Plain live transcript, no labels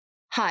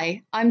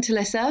Hi, I'm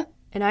Talissa.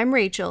 And I'm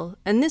Rachel,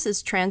 and this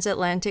is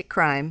Transatlantic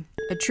Crime,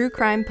 a true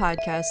crime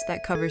podcast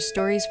that covers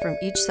stories from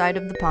each side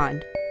of the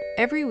pond.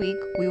 Every week,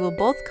 we will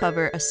both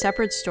cover a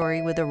separate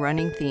story with a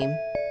running theme.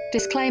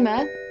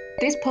 Disclaimer,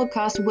 this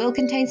podcast will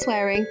contain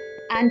swearing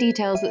and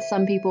details that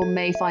some people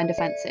may find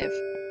offensive.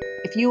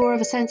 If you are of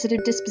a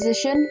sensitive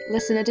disposition,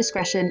 listener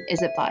discretion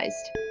is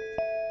advised.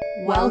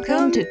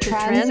 Welcome to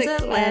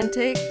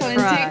Transatlantic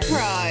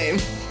Crime.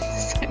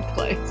 So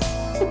close.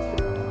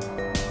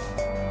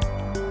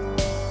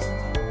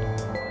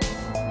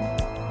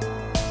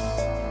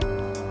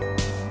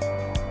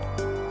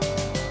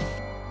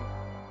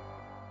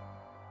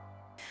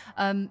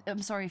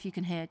 I'm sorry if you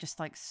can hear just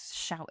like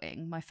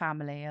shouting. My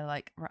family are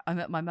like, I'm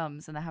at my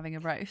mum's and they're having a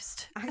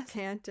roast. I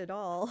can't at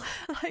all.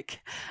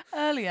 Like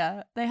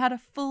earlier, they had a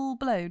full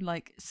blown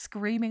like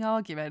screaming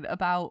argument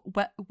about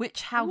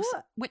which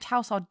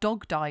house our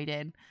dog died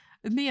in.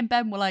 And me and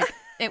Ben were like,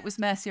 it was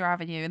Mercier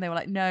Avenue, and they were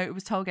like, no, it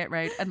was Tollgate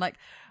Road. And like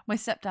my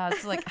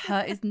stepdad's like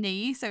hurt his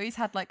knee, so he's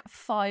had like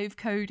 5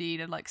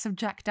 codeine and like some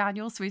Jack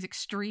Daniels, so he's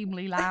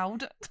extremely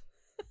loud.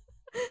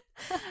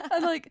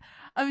 And like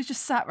I was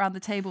just sat around the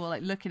table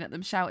like looking at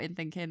them shouting,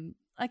 thinking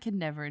I can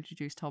never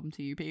introduce Tom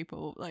to you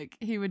people. Like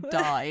he would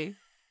die.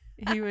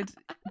 He would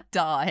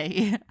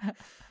die.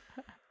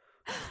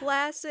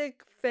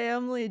 Classic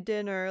family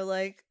dinner,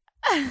 like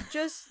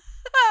just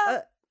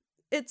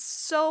it's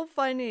so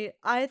funny.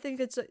 I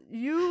think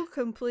you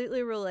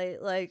completely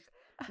relate. Like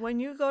when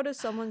you go to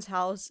someone's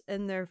house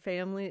and their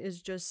family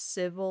is just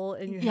civil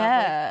and you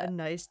have like a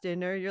nice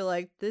dinner, you're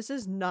like, this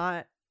is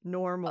not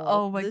normal.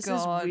 Oh my God. This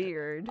is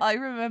weird. I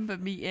remember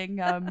meeting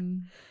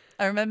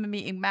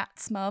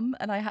Matt's mum,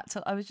 and I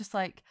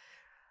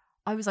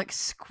was like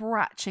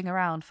scratching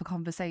around for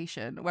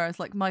conversation,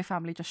 whereas like my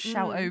family just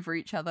shout over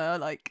each other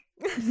like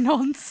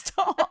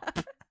non-stop.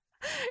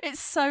 It's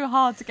so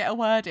hard to get a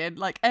word in.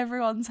 Like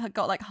everyone's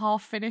got like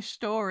half finished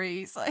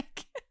stories,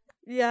 like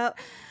Yep.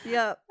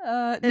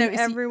 And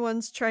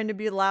everyone's trying to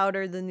be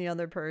louder than the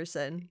other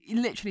person.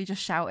 Literally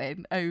just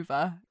shouting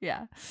over.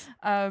 Yeah.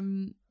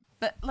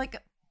 But like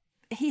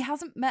he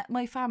hasn't met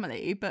my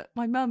family, but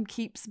my mum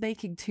keeps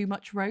making too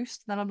much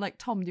roast. And then I'm like,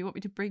 Tom, do you want me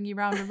to bring you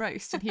round a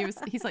roast? And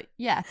he's like,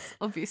 yes,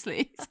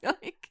 obviously. So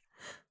like,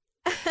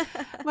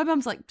 my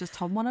mum's like, does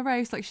Tom want a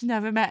roast? Like she's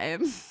never met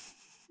him.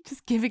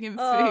 Just giving him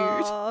food.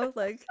 Oh,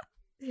 like,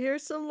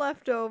 here's some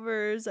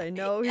leftovers. I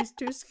know he's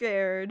too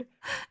scared.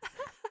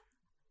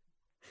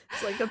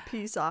 It's like a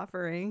peace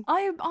offering.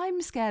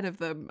 I'm scared of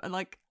them, and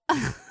like,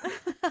 and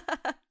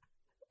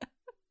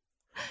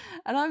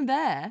I'm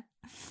there.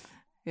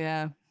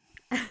 Yeah.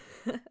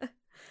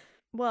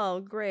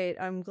 Well, great.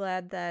 I'm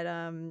glad that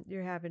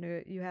you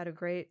had a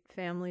great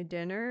family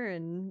dinner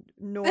and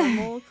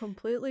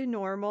completely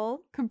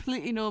normal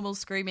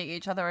screaming at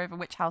each other over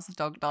which house the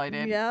dog died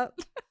in. Yep.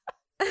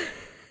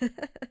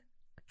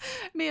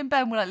 Me and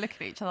Ben were like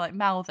looking at each other like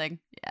mouthing,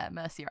 yeah,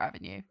 Mercier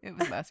Avenue. It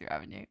was Mercier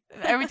Avenue.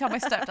 And every time my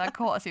stepdad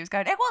caught us, he was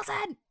going, it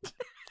wasn't.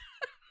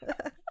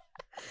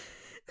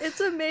 It's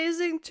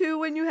amazing too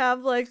when you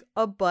have like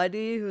a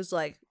buddy who's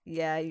like,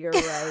 yeah, you're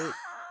right.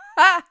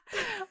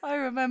 I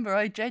remember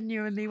I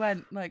genuinely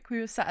went, like we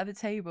were sat at the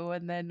table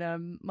and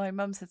then my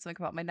mum said something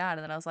about my nan,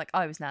 and then I was like,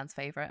 I was Nan's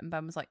favourite, and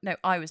Ben was like, no,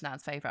 I was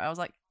Nan's favourite. I was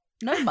like,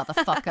 no,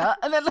 motherfucker.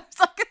 And then it was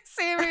like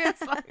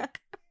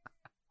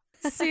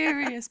a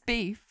serious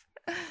beef.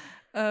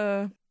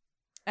 How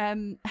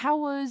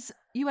was,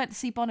 you went to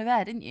see Bon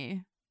Iver, didn't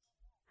you?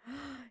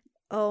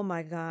 Oh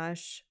my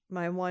gosh,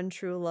 my one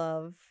true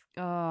love.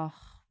 Oh,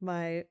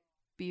 my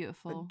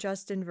beautiful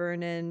Justin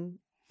Vernon.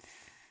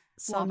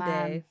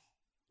 Someday.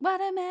 What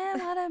a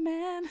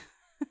man.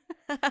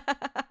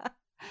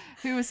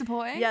 Who was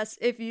supporting? Yes,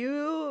 if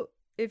you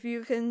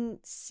can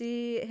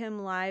see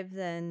him live,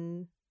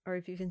 then, or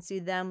if you can see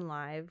them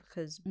live,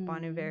 because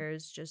Bon Iver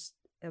is just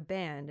a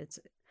band.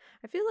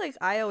 I feel like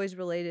I always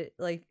relate it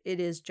like it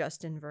is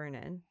Justin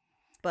Vernon,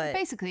 but it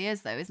basically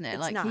is though, isn't it?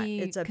 It's like not.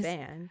 It's a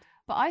band.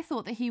 But I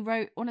thought that he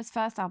wrote on his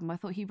first album. I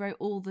thought he wrote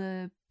all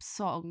the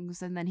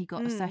songs, and then he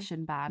got a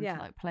session band to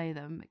like play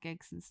them at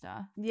gigs and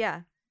stuff.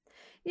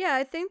 Yeah,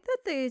 I think that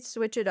they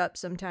switch it up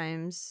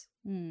sometimes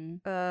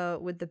with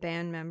the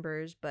band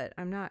members, but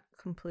I'm not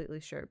completely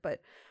sure.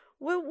 But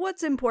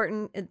what's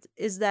important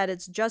is that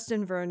it's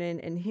Justin Vernon,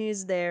 and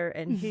he's there,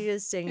 and he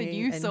is singing, and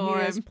he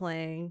is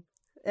playing,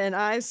 and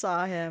I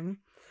saw him.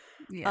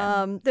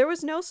 Yeah. There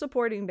was no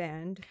supporting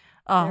band.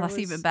 Oh, that's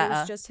even better. It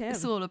was just him.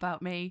 It's all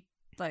about me.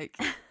 Like,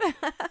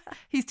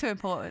 he's too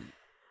important.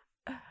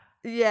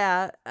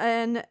 Yeah,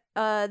 and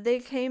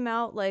they came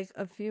out like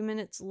a few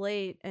minutes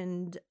late,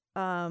 and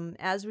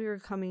as we were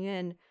coming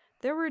in,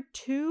 there were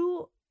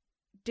 2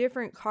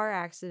 different car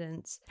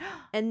accidents,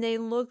 and they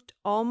looked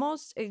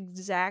almost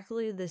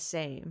exactly the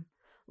same.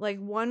 Like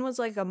one was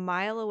like a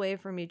mile away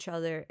from each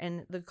other,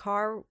 and the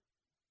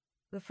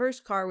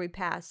first car we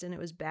passed, and it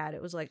was bad.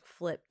 It was like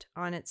flipped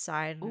on its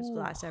side, and there's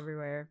glass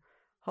everywhere.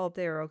 Hope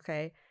they were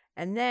okay.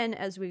 And then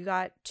as we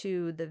got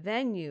to the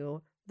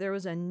venue, there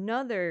was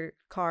another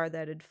car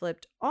that had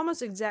flipped,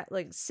 almost exact,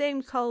 like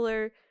same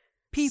color,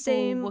 People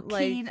same were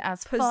like keen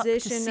as fuck to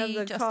position of see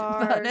the Justin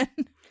car. Vernon.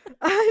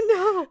 I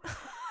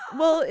know.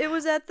 Well, it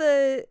was at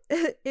the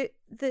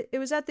it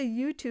was at the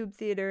YouTube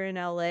Theater in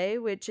LA,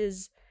 which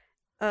is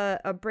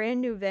a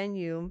brand new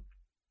venue,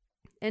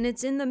 and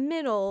it's in the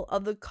middle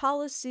of the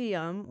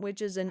Coliseum,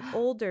 which is an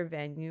older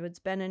venue. It's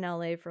been in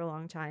LA for a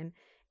long time,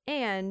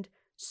 and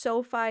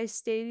SoFi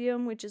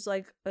Stadium, which is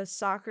like a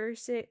soccer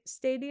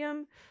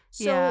stadium.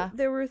 So Yeah.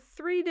 there were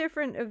 3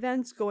 different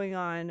events going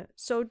on.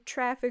 So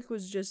traffic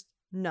was just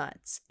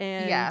nuts.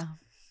 And Yeah.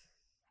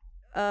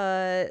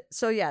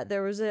 so yeah,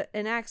 there was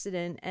an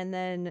accident, and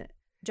then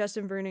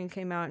Justin Vernon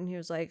came out and he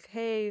was like,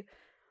 "Hey,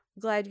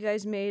 glad you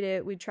guys made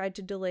it. We tried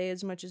to delay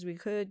as much as we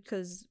could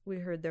because we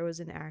heard there was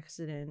an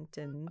accident."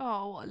 And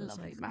Oh, what a I was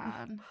lovely like,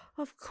 man.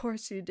 of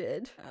course you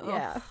did. Oh,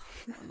 Yeah.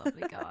 what a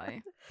lovely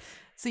guy.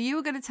 So you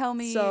were going to tell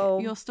me So-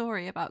 your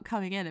story about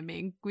coming in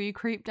and were you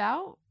creeped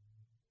out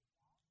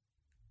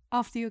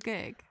after your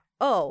gig?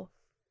 Oh,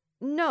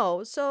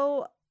 no.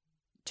 So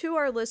to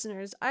our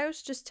listeners, I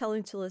was just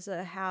telling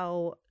Talissa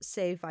how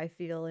safe I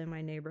feel in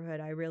my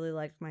neighborhood. I really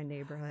like my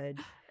neighborhood.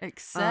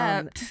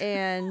 Except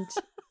And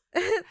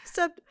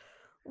except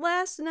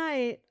last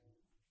night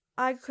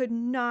I could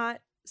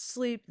not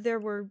sleep. There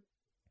were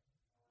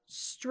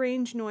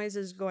strange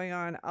noises going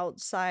on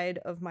outside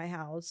of my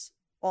house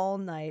all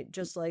night,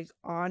 just like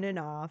on and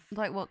off.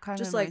 like what kind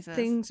Just of like noises?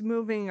 things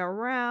moving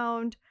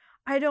around.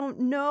 I don't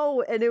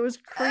know, and it was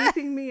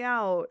creeping me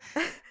out.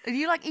 Are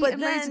you like But eating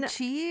loads then- of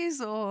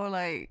cheese or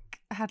like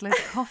had loads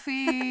of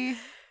coffee?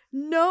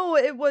 No,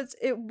 it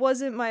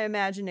wasn't my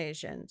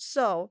imagination.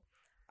 So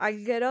I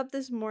get up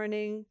this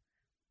morning,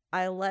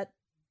 I let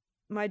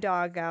my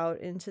dog out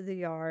into the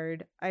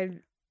yard. I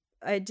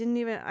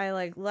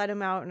like let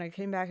him out and I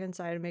came back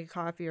inside to make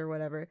coffee or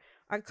whatever.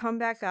 I come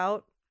back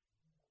out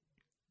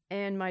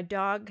and my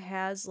dog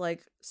has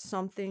like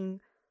something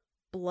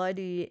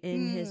bloody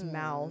in his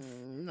mouth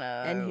No.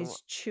 and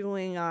he's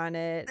chewing on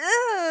it.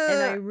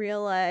 And I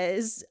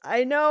realized,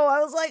 I know, I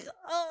was like,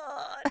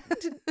 oh,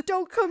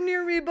 don't come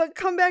near me, but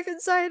come back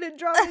inside and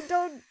drop it.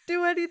 Don't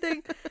do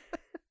anything.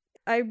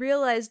 I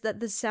realized that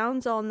the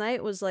sounds all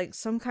night was like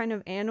some kind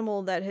of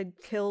animal that had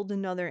killed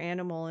another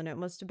animal, and it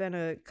must have been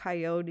a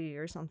coyote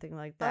or something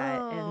like that.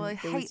 Oh, and I it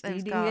hate was those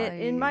eating it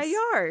in my guys.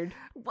 yard.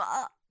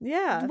 What?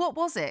 Yeah. What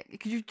was it?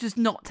 Could you just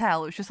not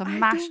tell? It was just a I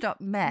mashed don't-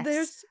 up mess.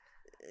 There's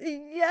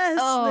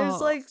Oh.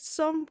 like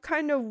some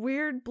kind of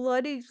weird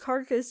bloody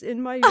carcass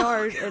in my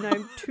yard, and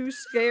I'm too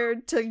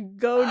scared to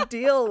go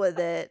deal with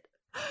it.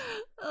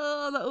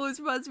 Oh, that always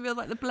reminds me of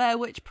like the Blair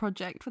Witch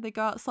Project where they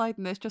go outside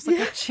and there's just like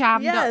Yeah, a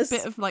chammed yes. up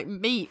bit of like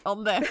meat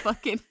on their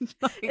fucking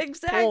like,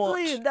 Exactly.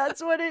 porch.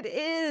 That's what it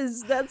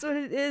is. That's what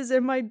it is.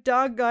 And my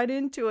dog got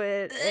into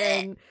it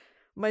and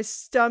my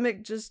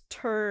stomach just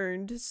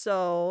turned.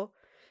 So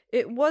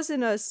it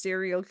wasn't a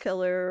serial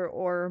killer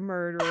or a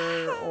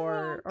murderer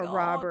or Oh, a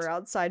robber God.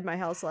 outside my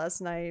house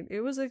last night. It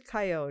was a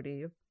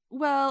coyote.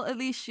 Well, at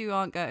least you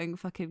aren't going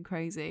fucking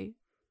crazy.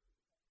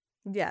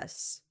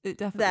 Yes. It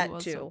definitely That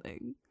was too.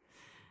 something.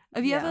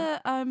 Have you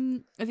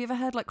ever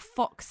heard like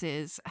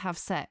foxes have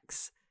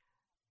sex?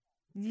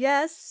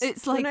 Yes.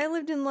 It's when like- I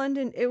lived in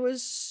London, it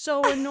was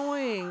so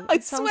annoying. I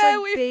It sounds swear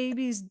like we've-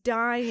 babies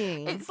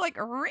dying. It's like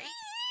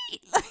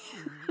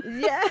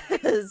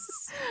Yes.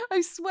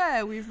 I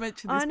swear we've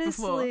mentioned this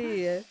before.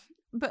 Honestly.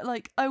 But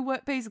like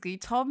basically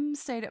Tom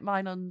stayed at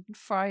mine on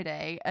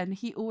Friday and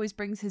he always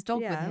brings his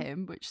dog Yeah. with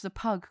him, which is a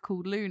pug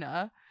called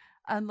Luna.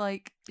 And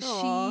like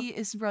Aw. she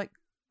is like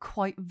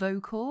quite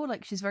vocal,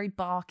 like she's very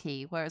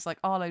barky, whereas like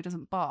Arlo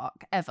doesn't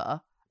bark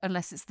ever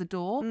unless it's the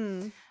door.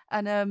 Mm.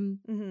 And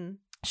Mm-hmm.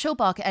 she'll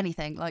bark at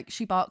anything. Like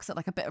she barks at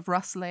like a bit of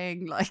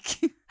rustling, like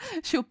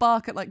she'll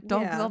bark at like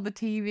dogs Yeah. on the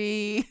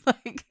TV,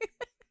 like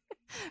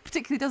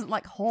particularly doesn't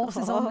like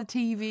horses on Aw. the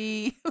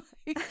TV.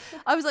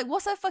 I was like,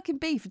 what's her fucking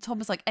beef? And Tom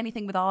was like,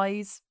 anything with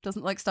eyes,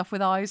 doesn't like stuff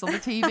with eyes on the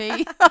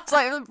TV. I was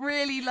like,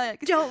 really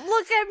like Don't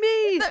look at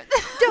me!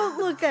 Don't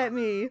look at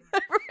me!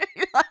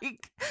 really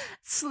like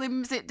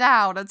slims it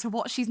down into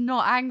what she's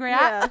not angry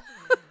at.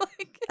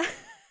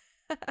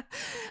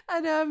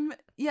 And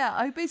yeah,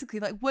 I basically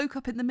like woke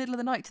up in the middle of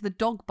the night to the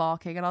dog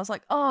barking and I was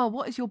like, oh,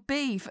 what is your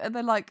beef? And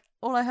then like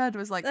all I heard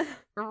was like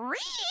 "Ree!"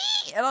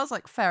 And I was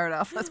like, fair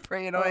enough, that's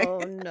pretty annoying. Oh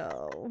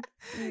no.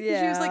 'Cause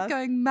Yeah. she was like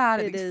going mad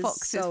at it these is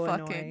foxes so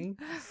fucking. annoying.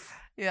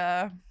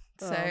 Yeah.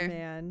 Oh So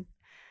man.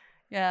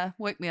 yeah,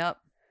 woke me up.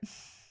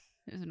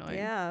 It was annoying.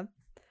 Yeah.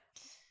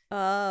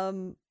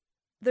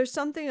 There's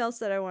something else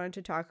that I wanted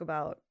to talk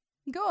about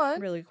Go on.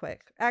 really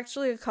quick.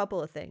 Actually, a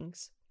couple of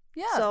things.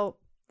 Yeah. So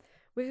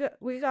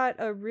we got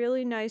a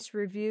really nice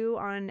review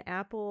on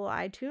Apple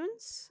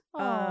iTunes.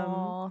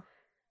 Aww.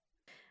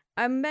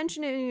 I'm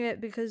mentioning it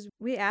because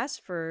we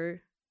asked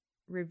for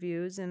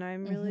reviews, and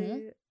I'm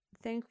really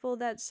thankful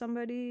that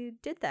somebody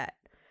did that.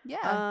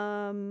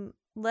 Yeah.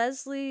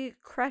 Leslie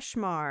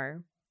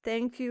Kreshmar,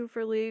 thank you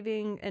for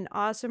leaving an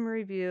awesome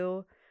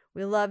review.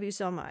 We love you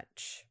so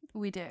much.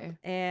 We do.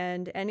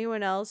 And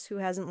anyone else who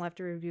hasn't left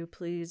a review,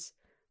 please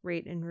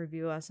rate and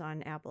review us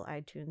on Apple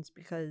iTunes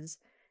because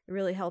it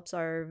really helps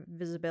our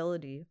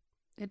visibility.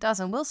 It does,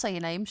 and we'll say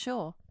your name,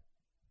 sure.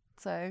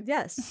 So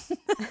Yes.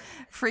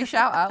 free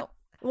shout out.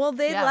 Well,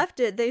 they Yeah. left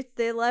it.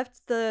 They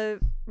left the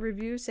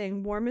review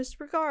saying warmest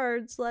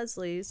regards,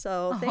 Leslie.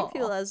 So thank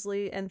you, Aw.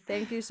 Leslie, and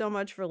thank you so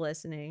much for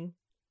listening.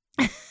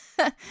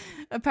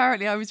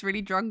 Apparently I was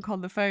really drunk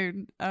on the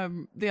phone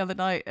the other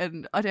night,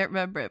 and I don't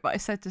remember it, but I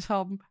said to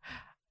Tom,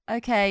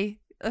 okay,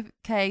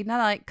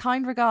 night,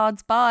 kind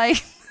regards, bye.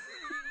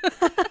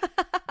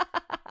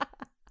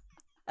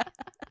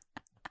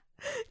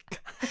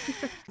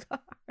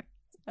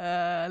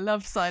 I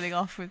love signing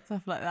off with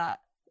stuff like that.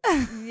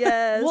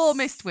 Yes.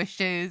 Warmest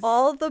wishes.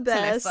 All the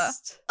Talissa.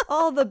 best.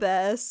 All the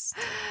best.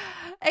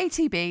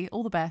 ATB,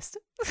 all the best.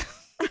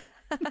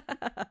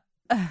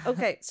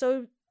 Okay,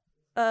 so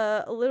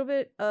a little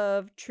bit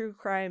of true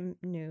crime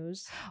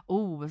news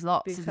Oh, there's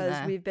lots, isn't because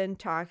there? we've been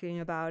talking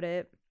about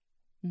it.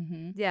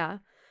 Mm-hmm. Yeah.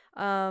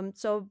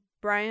 So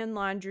Brian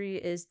Laundrie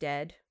is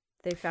dead.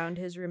 They found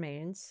his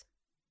remains.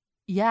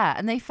 Yeah,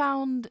 and they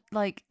found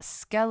like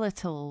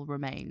skeletal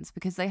remains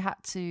because they had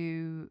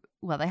to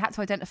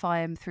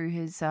identify him through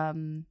his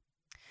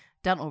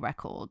dental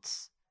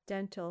records,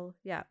 Dental,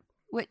 yeah.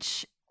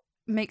 which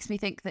makes me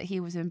think that he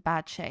was in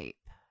bad shape.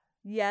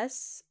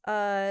 Yes. So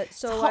a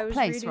hot I was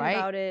place, reading right?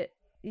 about it.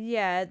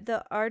 Yeah,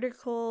 the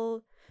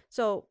article.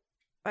 So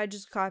I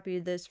just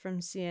copied this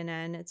from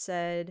CNN. It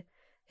said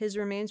his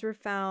remains were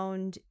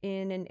found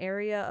in an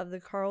area of the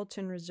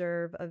Carlton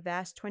Reserve, a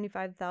vast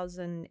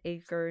 25,000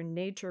 acre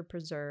nature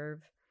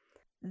preserve.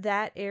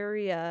 That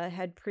area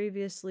had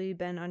previously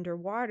been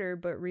underwater,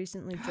 but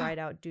recently dried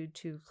out due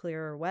to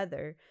clearer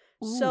weather.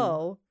 Ooh.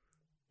 So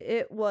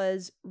it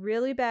was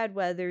really bad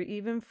weather,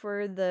 even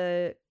for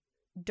the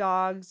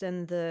dogs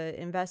and the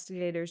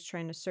investigators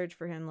trying to search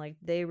for him. Like,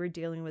 they were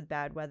dealing with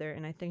bad weather,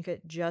 and I think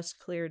it just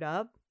cleared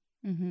up.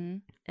 Mm-hmm.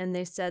 And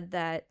they said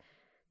that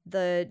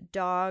the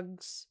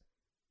dogs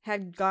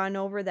had gone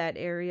over that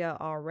area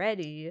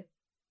already,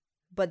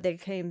 but they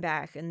came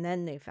back and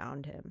then they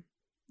found him.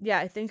 Yeah,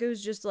 I think it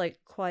was just like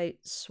quite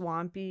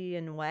swampy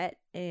and wet,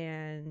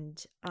 and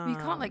You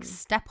can't like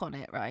step on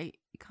it, right?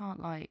 You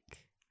can't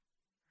like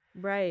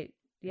right.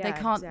 Yeah, they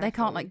can't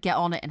exactly. like get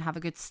on it and have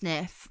a good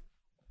sniff.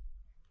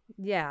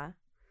 Yeah.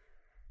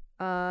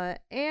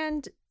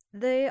 And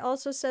they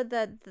also said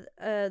that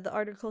the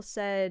article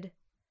said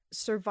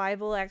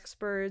survival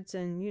experts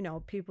and, you know,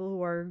 people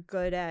who are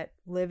good at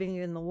living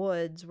in the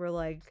woods were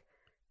like,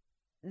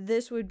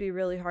 this would be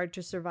really hard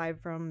to survive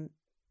from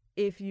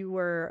if you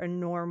were a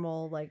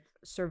normal, like,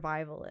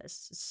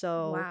 survivalist.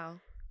 So Wow.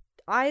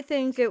 I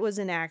think it was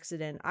an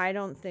accident. I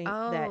don't think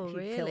that Oh, he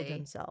killed really?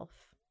 himself.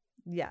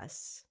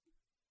 Yes.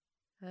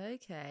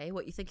 Okay.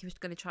 What, you think he was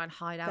going to try and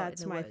hide out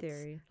That's in the my woods?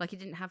 theory. Like he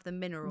didn't have the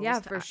minerals Yeah,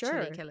 to for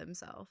actually sure. kill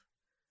himself.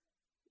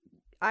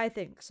 I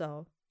think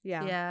so.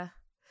 Yeah. Yeah.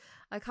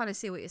 I kind of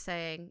see what you're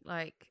saying.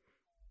 Like,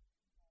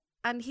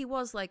 and he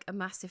was like a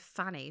massive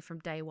fanny from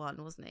day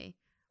one, wasn't he?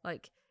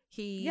 Like,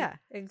 he Yeah,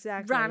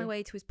 exactly. ran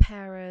away to his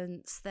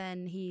parents,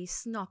 then he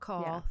snuck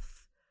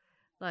off.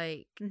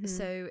 Like, Mhm.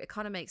 so it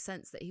kind of makes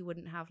sense that he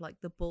wouldn't have like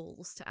the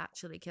balls to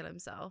actually kill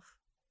himself.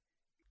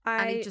 I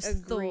And he just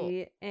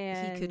agree, thought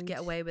and he could get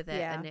away with it,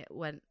 yeah. and it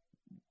went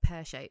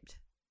pear-shaped.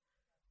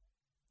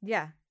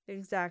 Yeah,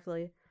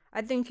 exactly.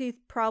 I think he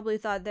probably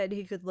thought that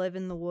he could live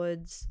in the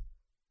woods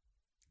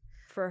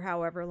for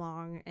however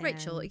long. And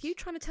Rachel, are you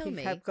trying to tell he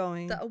me kept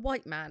going. that a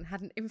white man had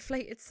an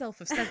inflated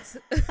sense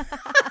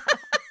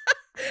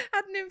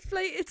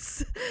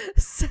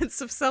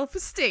of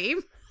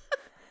self-esteem?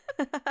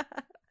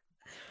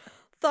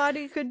 Thought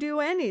he could do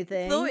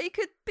anything. Thought he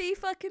could be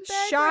fucking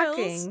Bear Grylls?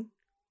 Shocking.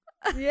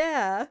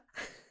 Yeah.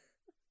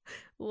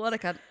 What a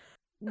cunt.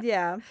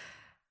 Yeah.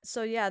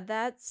 So yeah,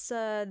 that's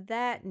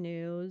that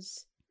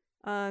news.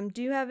 Do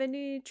you have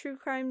any true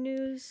crime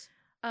news?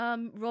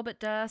 Robert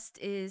Durst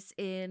is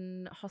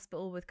in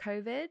hospital with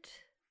COVID,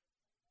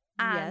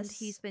 and Yes.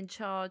 he's been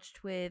charged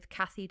with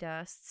Kathy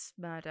Durst's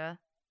murder.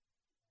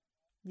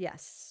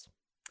 Yes.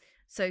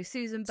 So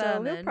Susan So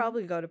Berman, he'll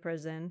probably go to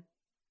prison.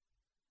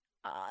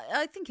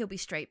 I think he'll be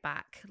straight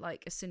back,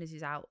 like as soon as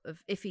he's out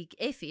of if he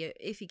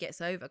gets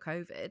over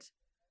COVID.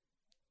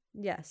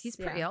 Yes. He's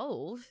pretty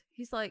old.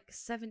 He's like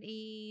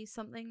 70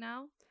 something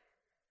now.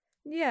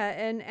 Yeah,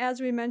 and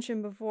as we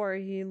mentioned before,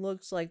 he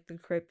looks like the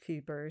Crypt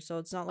Keeper, so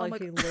it's not like my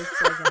he God.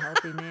 looks like a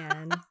healthy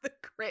man. The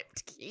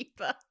Crypt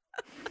Keeper.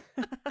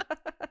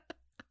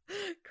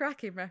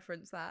 Cracking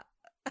reference that.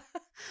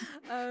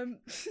 I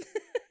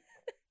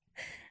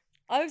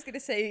was going to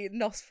say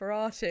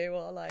Nosferatu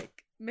or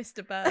like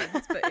Mr.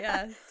 Burns, but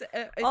yeah,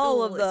 it's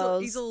all of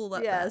those. He's all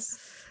that. Yes.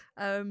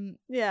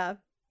 Yeah.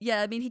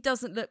 Yeah. I mean, he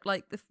doesn't look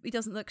like he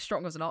doesn't look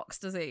strong as an ox,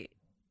 does he?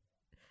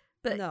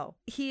 But No.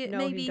 he No,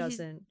 maybe he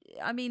doesn't.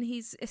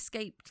 he's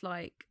escaped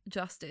like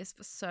justice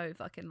for so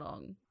fucking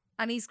long,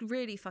 and he's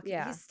really fucking.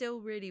 Yeah. He's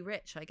still really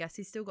rich. I guess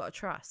he's still got a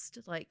trust.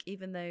 Like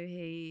even though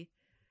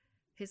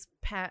his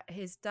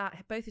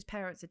dad, both his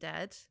parents are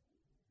dead,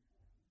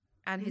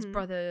 and his Mhm.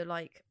 brother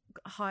like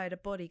hired a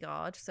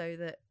bodyguard so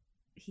that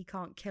he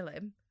can't kill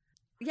him.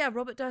 Yeah,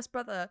 Robert Durst's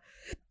brother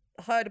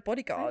hired a I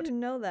bodyguard. didn't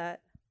know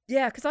that.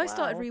 Yeah, because I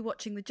started Wow.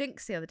 rewatching The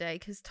Jinx the other day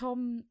because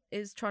Tom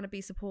is trying to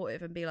be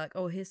supportive and be like,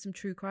 "Oh, here's some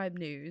true crime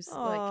news." Like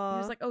he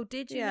was Aw, like, "Oh,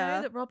 did you know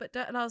yeah. that Robert?"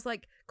 And I was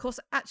like, "Of course,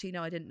 actually,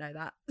 no, I didn't know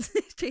that."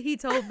 He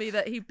told me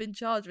that he'd been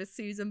charged with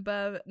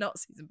not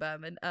Susan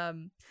Berman,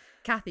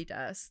 Kathy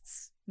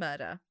Durst's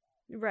murder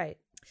Right.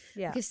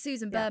 Yeah. because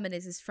Susan Yeah. Berman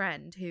is his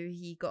friend who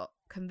he got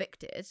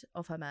convicted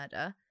of her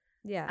murder,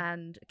 Yeah.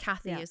 and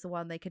Kathy Yeah. is the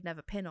one they could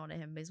never pin on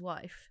him, his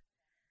wife.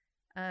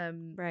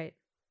 Right.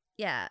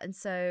 Yeah, and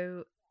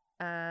so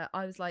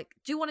I was like,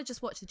 do you want to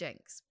just watch The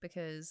Jinx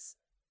because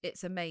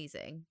it's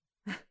amazing,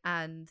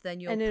 and then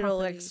you'll And it'll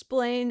probably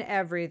explain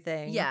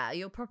everything.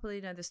 you'll probably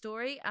know the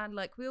story. And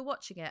like we were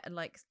watching it, and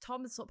like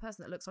Tom is the sort of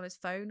person that looks on his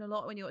phone a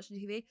lot when you're watching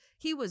TV.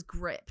 He was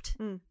gripped.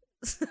 Mm.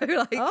 So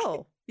like,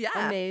 Oh,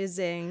 yeah,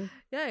 amazing.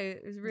 yeah,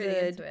 it was really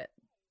Good. into it.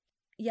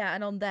 Yeah,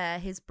 and on there,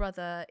 his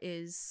brother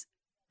is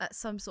at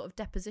some sort of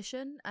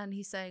deposition, and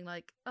he's saying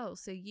like, "Oh,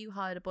 so you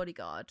hired a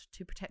bodyguard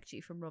to protect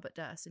you from Robert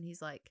Durst?" And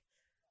he's like,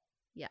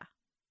 "Yeah."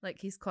 Like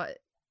he's quite.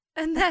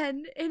 And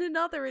then in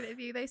another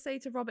interview, they say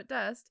to Robert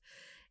Durst,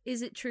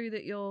 "Is it true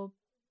that your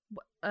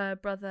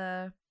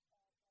brother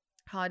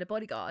hired a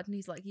bodyguard?" And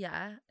he's like,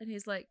 "Yeah." And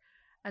he's like,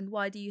 "And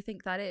why do you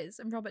think that is?"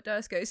 And Robert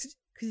Durst goes,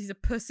 "Because he's a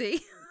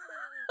pussy."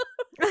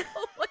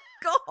 Oh my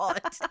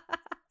god!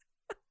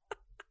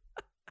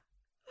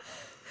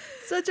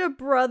 Such a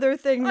brother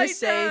thing to I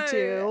say know.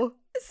 too.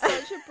 It's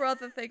such a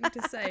brother thing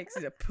to say because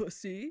he's a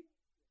pussy.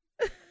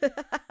 It's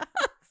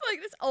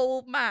like this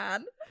old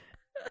man.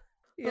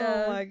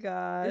 Oh my It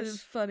was a gosh.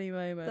 funny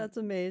moment. That's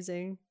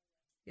amazing.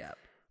 Yep.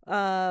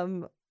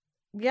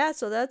 Yeah,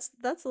 so that's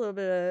a little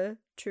bit of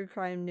true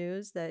crime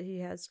news that he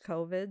has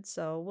COVID,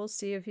 so we'll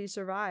see if he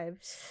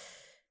survives.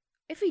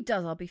 If he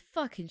does, I'll be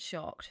fucking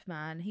shocked,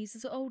 man. He's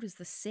as old as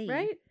the sea.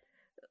 Right?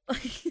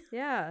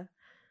 Yeah.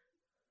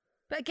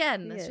 But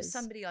again, He there's just is.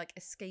 somebody like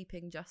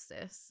escaping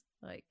justice.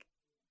 Like,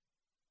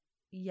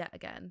 yet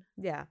again.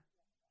 Yeah.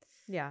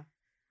 Yeah.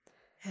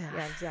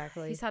 Yeah,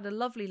 exactly. He's had a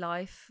lovely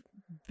life,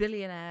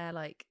 billionaire.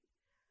 Like,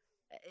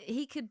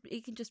 he can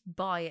just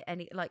buy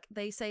any. Like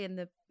they say in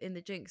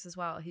the Jinx as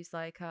well. He's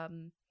like,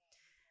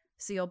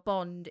 so your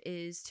bond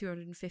is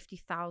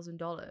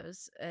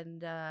 $250,000,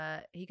 and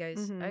he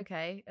goes, Mhm.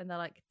 okay, and they're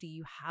like, do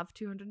you have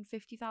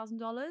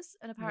 $250,000?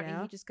 And apparently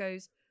Yeah. he just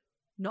goes,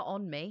 not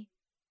on me.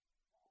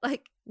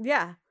 Like,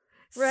 Yeah.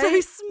 so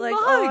Right? smug. Like,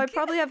 oh, I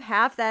probably have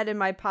half that in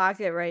my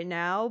pocket right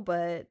now,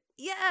 but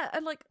yeah,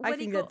 and like I when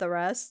he can got get the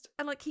rest.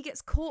 and like he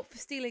gets caught for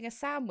stealing a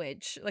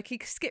sandwich. Like he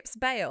skips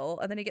bail,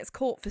 and then he gets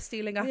caught for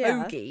stealing a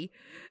Yeah. hoagie,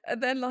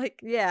 and then like,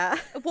 Yeah.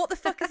 what the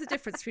fuck is the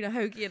difference between a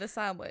hoagie and a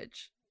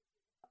sandwich?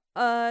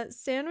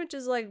 Sandwich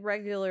is like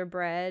regular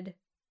bread.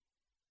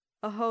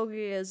 A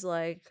hoagie is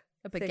like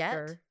A baguette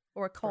thicker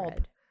or a cob,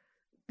 bread.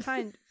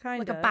 Kind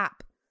like a of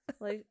bap.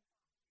 like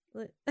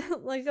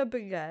like a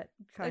baguette,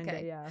 kind of.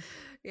 Okay. Yeah.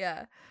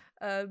 Yeah.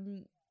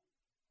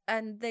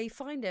 And they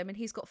find him, and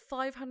he's got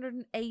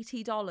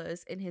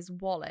 $580 in his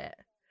wallet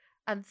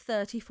and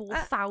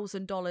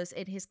 $34,000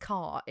 in his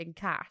car in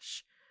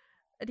cash,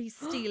 and he's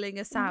stealing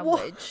a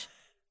sandwich.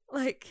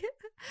 Like,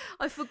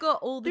 I forgot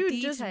all the Dude,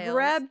 details. just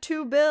grab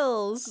 2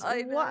 bills.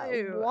 I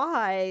know.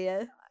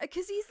 Why?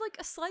 Because he's like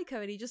a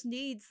psycho, and he just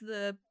needs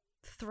the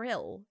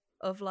thrill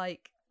of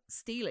like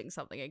stealing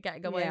something and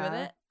getting away with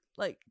Yeah. it.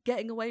 Like,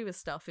 getting away with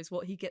stuff is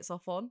what he gets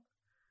off on.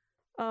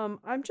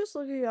 I'm just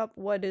looking up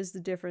what is the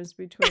difference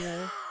between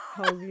a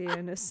hoagie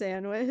and a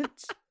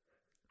sandwich.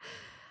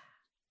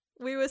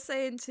 We were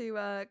saying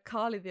to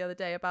Carly the other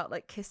day about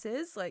like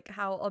kisses, like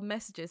how on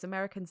messages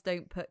Americans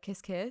don't put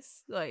kiss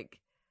kiss. Like,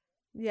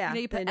 Yeah, you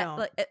know, you they put don't.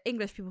 like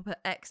English people put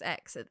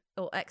XX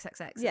or XXX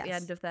at the Yes.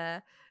 end of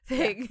their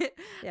thing.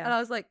 Yeah. And I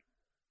was like,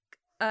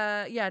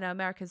 yeah, no,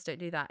 Americans don't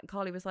do that. And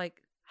Carly was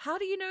like, how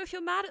do you know if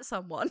you're mad at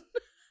someone?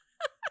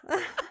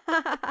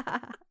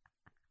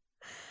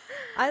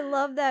 I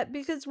love that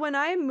because when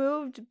I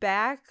moved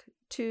back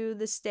to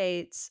the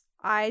States,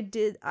 I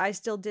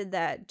still did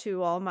that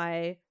to all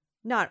my,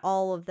 not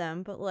all of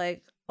them, but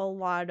like a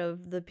lot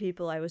of the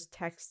people I was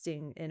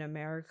texting in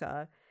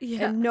America.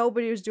 Yeah. And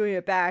nobody was doing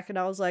it back. And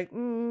I was like,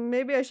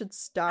 maybe I should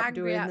stop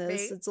Angry doing at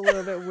this. me. It's a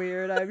little bit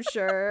weird, I'm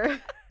sure.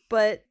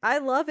 But I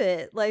love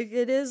it. Like,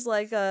 it is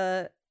like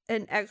an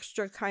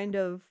extra kind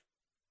of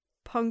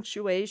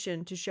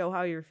punctuation to show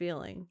how you're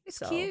feeling. It's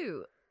So,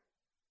 cute.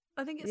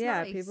 I think it's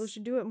yeah, nice. people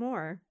should do it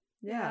more.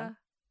 Yeah.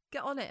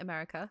 Get on it,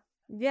 America.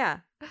 Yeah.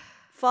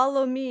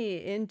 Follow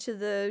me into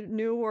the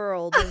new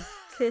world of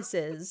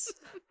kisses.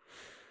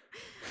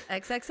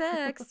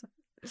 XXX.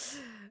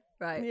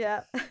 Right.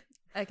 Yeah.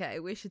 Okay,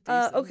 we should do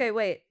some... Okay,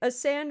 wait. A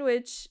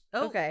sandwich.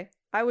 Oh. Okay,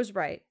 I was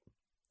right.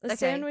 A Okay.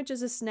 sandwich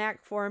is a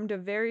snack formed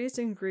of various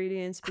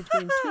ingredients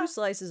between 2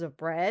 slices of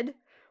bread,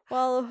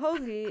 while a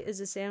hoagie is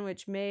a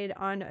sandwich made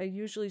on a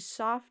usually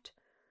soft,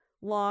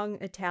 long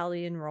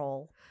Italian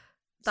roll.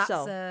 That's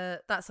So,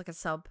 that's like a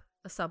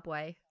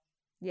Subway.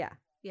 yeah.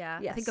 Yeah.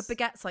 I think a Yes.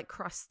 baguette's like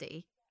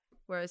crusty,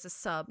 whereas a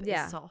sub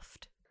Yeah. is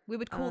soft. We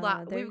would call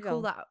There we you would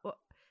call go. that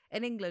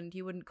in England,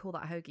 you wouldn't call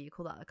that a hoagie, you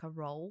call that like a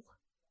roll.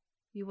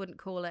 You wouldn't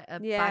call it a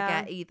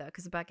Yeah. baguette either,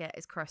 because a baguette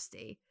is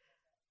crusty.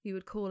 You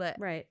would call it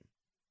Right.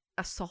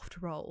 a soft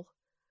roll.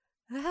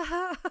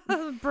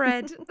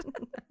 Bread.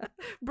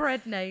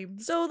 Bread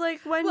names. So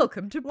like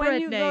Welcome to when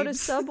bread you go to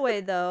names.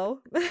 Subway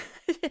though,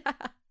 yeah.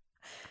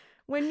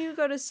 When you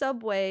go to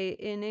Subway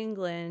in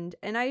England,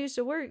 and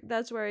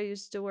that's where I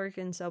used to work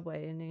in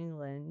Subway in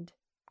England.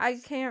 I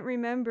can't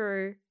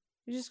remember.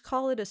 You just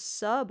call it a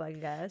sub, I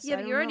guess. Yeah, I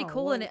but don't you're only know.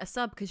 calling it a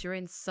sub because you're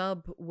in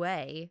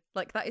Subway.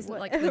 Like, that isn't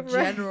like the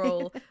Right.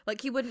 general.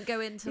 Like, you wouldn't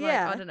go into like,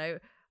 Yeah. I don't know,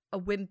 a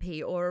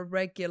Wimpy or a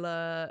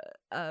regular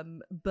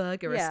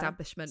burger Yeah.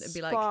 establishment and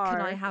be like, can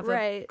I Spar, have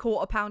right. a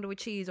quarter pounder with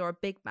cheese or a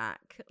Big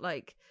Mac?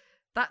 Like,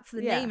 that's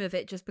the Yeah. name of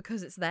it just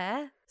because it's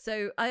there.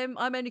 So I'm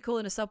only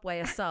calling a Subway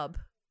a sub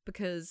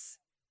because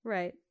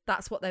Right.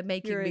 that's what they're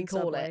making You're me in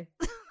call Subway.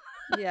 it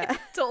Yeah.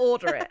 to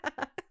order it.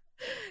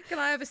 Can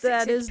I have a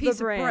That 6-inch is the piece of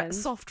brand.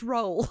 soft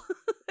roll?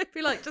 I'd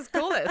be like, just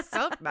call it a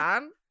sub,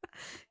 man.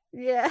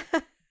 Yeah.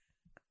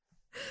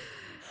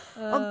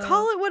 I'll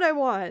call it what I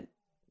want.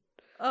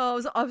 Oh,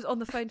 I was on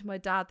the phone to my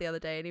dad the other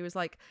day, and he was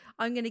like,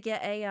 "I'm gonna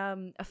get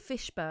a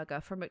fish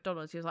burger from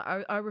McDonald's." He was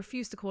like, "I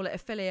refuse to call it a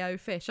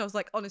filet-o-fish." I was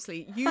like,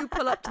 "Honestly, you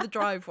pull up to the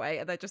driveway,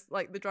 and they're just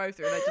like the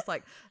drive-through, and they're just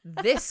like,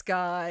 this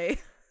guy."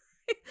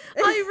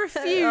 I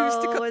refuse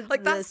to call it's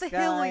like that's the this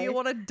hill guy. you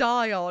want to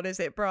die on, is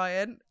it,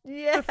 Brian?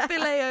 Yeah. The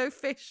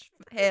filet-o-fish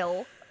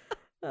hill.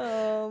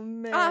 Oh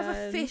man. I'll have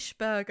a fish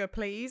burger,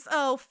 please.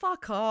 Oh,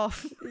 fuck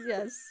off.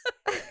 Yes.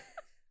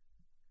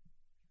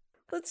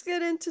 Let's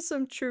get into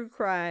some true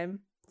crime.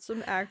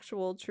 Some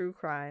actual true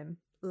crime.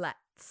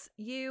 Let's.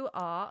 You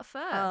are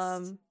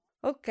first.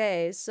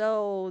 Okay,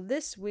 so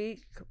this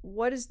week,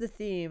 what is the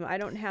theme? I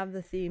don't have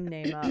the theme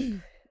name up.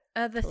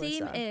 The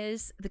theme Alyssa.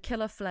 is The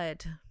Killer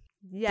Fled.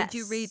 Yes. Did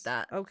you read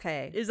that?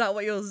 Okay. Is that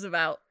what yours is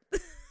about?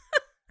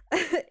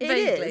 It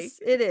Vaguely. is.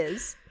 It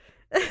is.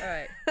 All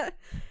right.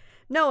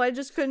 No, I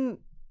just couldn't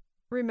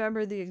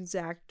remember the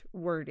exact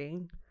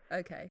wording.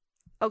 Okay.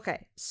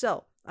 Okay,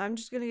 so I'm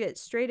just going to get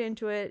straight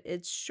into it.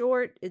 It's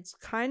short, it's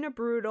kind of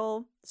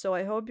brutal, so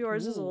I hope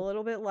yours is a Ooh.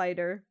 little bit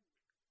lighter.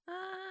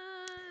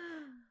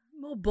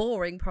 More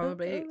boring,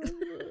 probably.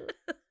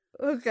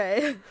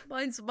 Okay.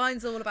 Mine's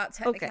all about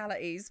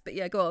technicalities, but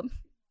yeah, go on.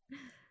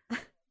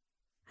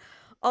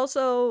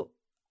 Also,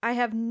 I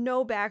have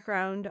no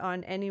background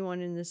on anyone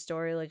in this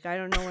story. Like, I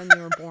don't know when they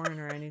were born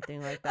or anything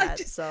like that.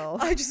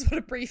 I just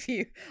want to brief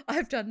you.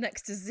 I've done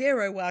next to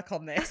zero work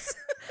on this.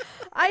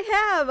 I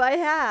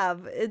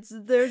have.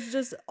 There's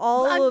just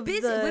all of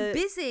busy. the We're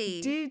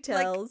busy.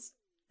 details.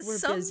 We're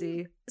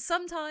busy.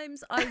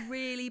 Sometimes I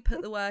really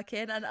put the work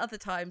in, and other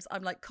times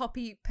I'm like,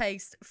 copy,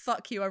 paste,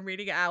 fuck you, I'm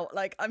reading it out.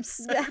 Like, I'm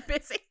so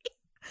busy.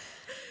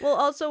 Well,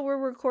 also, we're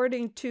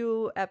recording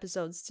 2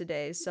 episodes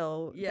today,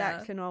 so Yeah.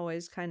 that can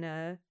always kind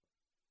of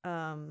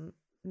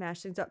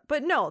mash things up.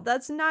 But no,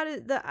 that's not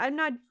it. I'm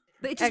not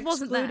But it just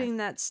wasn't there. excluding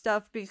that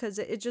stuff because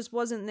it just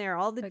wasn't there.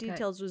 All the Okay.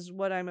 details was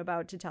what I'm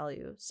about to tell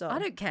you. So I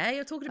don't care.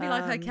 You're talking to me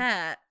like I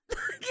care.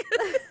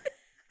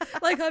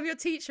 Like I'm your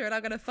teacher and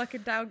I'm gonna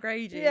fucking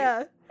downgrade you.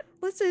 Yeah.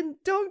 Listen,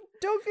 don't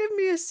give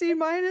me a C-.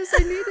 I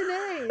need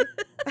an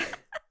A.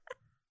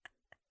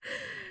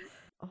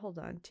 Hold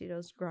on,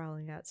 Tito's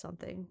growling at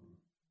something.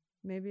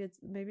 Maybe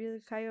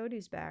the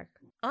coyote's back.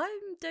 I'm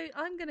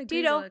gonna Tito.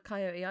 Google a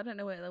coyote. I don't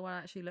know what the one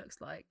actually looks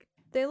like.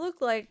 They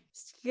look like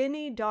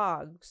skinny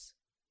dogs.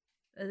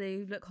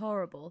 They look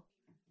horrible.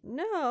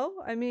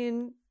 No, I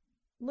mean,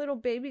 little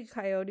baby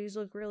coyotes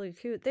look really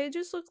cute. They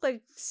just look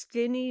like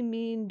skinny,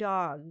 mean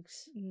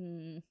dogs.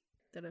 Don't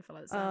know if I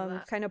like the sound of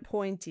that. Kind of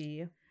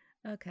pointy.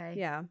 Okay.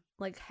 Yeah,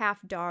 like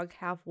half dog,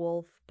 half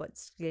wolf, but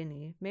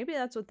skinny. Maybe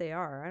that's what they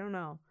are. I don't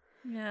know.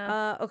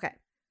 Yeah. Okay.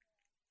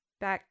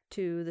 Back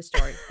to the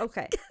story.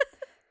 Okay.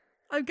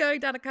 I'm going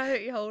down a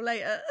coyote hole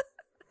later.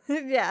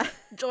 Yeah.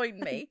 Join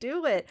me.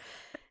 Do it.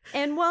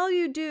 And while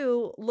you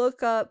do,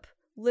 look up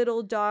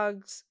little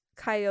dogs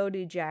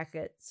coyote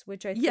jackets,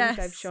 which I think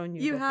I've shown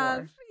you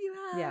before. You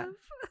have. Yeah.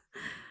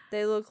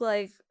 They look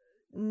like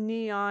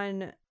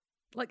neon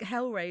Like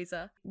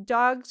Hellraiser.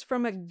 dogs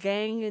from a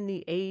gang in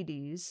the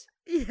 80s.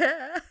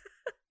 Yeah.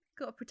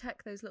 Gotta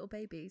protect those little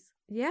babies.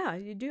 Yeah,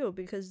 you do,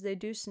 because they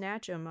do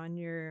snatch them on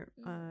your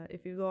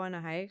if you go on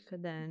a hike,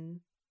 then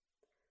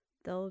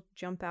they'll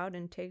jump out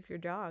and take your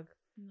dog.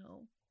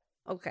 No.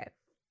 Okay.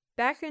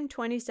 Back in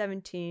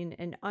 2017,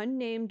 an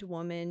unnamed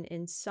woman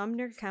in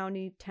Sumner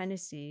County,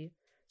 Tennessee,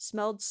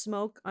 smelled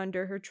smoke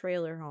under her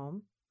trailer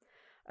home.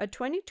 A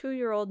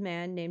 22-year-old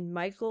man named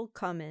Michael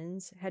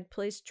Cummins had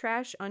placed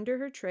trash under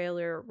her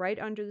trailer right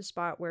under the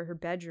spot where her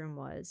bedroom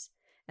was,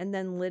 and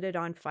then lit it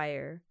on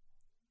fire.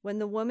 When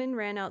the woman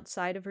ran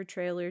outside of her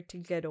trailer to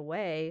get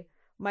away,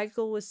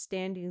 Michael was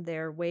standing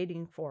there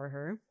waiting for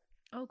her.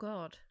 Oh,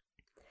 God.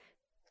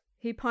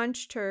 He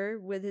punched her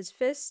with his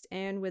fist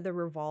and with a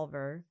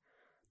revolver.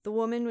 The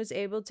woman was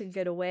able to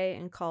get away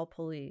and call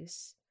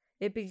police.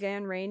 It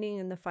began raining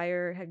and the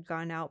fire had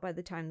gone out by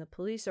the time the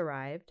police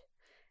arrived.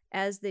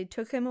 As they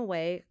took him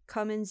away,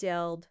 Cummins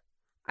yelled,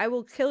 "I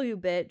will kill you,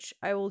 bitch.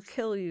 I will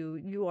kill you.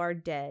 You are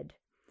dead."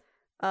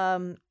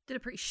 Did Did a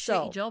pretty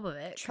So, shitty job of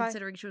it,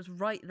 considering she was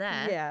right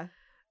there. Yeah.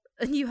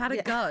 And you had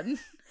a gun.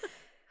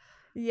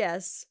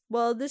 Yes.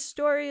 Well, this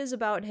story is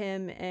about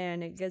him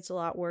and it gets a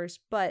lot worse,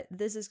 but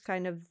this is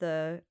kind of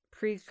the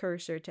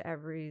precursor to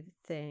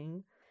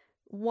everything.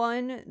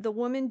 One, the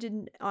woman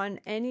didn't, on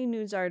any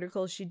news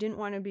article, she didn't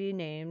want to be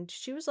named.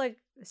 She was like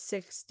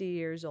 60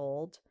 years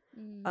old.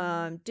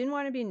 Didn't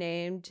want to be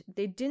named.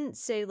 They didn't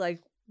say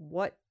like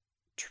what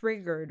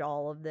triggered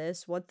all of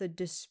this, what the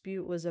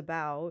dispute was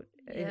about,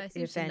 Yeah,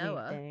 if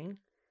anything.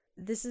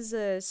 This is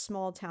a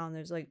small town.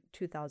 There's like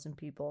 2,000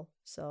 people.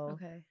 So,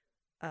 okay.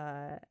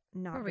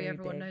 Not Probably very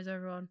everyone big. knows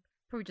everyone.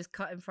 Probably just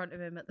cut in front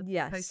of him at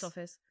the post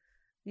office.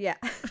 Yeah.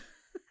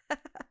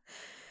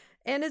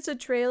 And it's a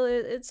trailer.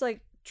 It's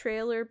like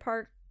trailer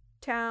park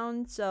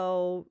town.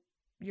 So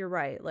you're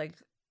right. Like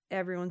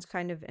everyone's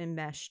kind of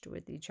enmeshed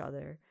with each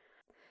other.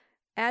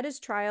 At his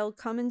trial,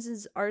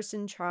 Cummins'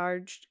 arson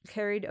charge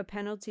carried a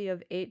penalty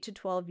of 8 to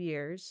 12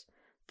 years.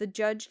 The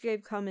judge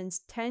gave Cummins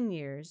 10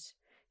 years.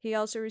 He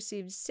also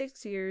received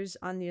 6 years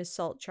on the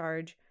assault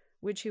charge,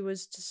 which he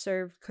was to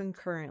serve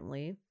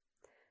concurrently.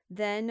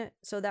 Then,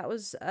 so that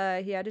was,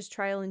 he had his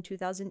trial in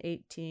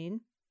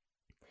 2018.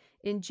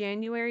 In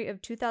January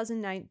of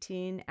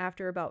 2019,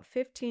 after about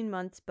 15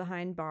 months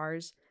behind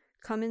bars,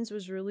 Cummins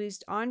was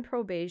released on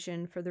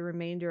probation for the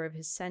remainder of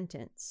his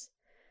sentence.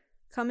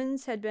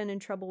 Cummins had been in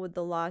trouble with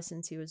the law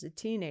since he was a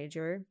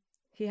teenager.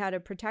 He had a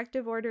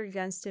protective order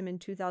against him in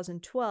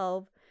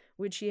 2012,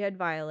 which he had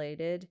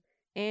violated,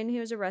 and he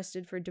was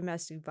arrested for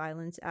domestic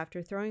violence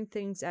after throwing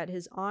things at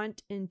his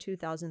aunt in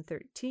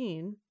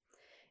 2013.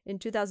 In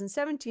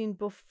 2017,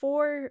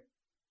 before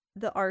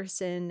the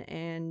arson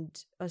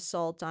and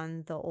assault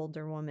on the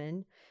older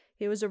woman,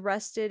 he was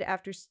arrested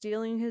after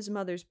stealing his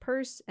mother's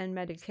purse and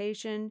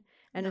medication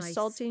and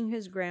assaulting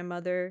his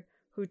grandmother,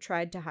 who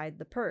tried to hide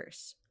the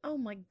purse. Oh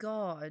my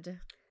God.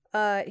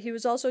 He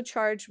was also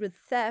charged with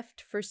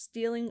theft for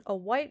stealing a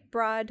white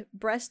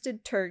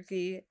broad-breasted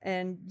turkey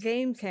and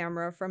game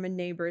camera from a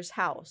neighbor's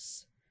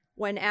house.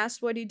 When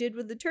asked what he did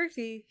with the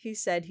turkey, he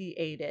said he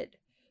ate it.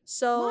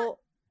 So...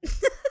 What?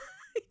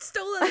 He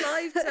stole a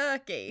live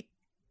turkey?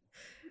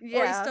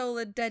 Yeah. Or he stole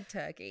a dead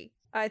turkey?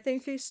 I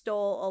think he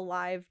stole a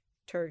live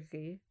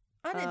turkey.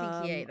 I don't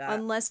think he ate that.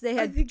 Unless they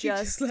had he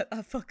just let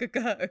that fucker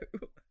go.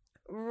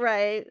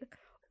 Right.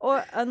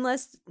 Or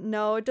unless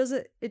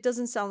it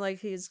doesn't sound like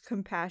he's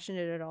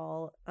compassionate at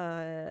all.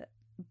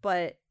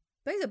 But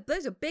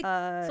those are big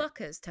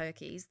fuckers,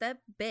 turkeys. They're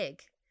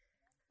big.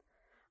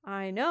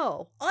 I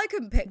know. I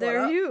couldn't pick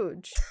They're one up.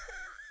 huge.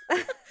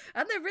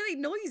 And they're really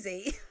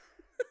noisy.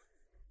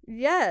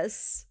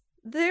 Yes.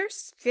 They're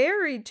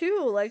scary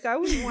too. Like I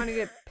wouldn't want to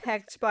get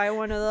pecked by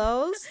one of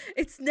those.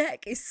 Its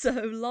neck is so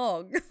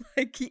long.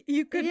 Like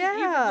you couldn't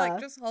even like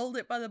just hold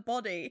it by the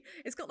body.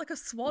 It's got like a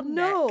swan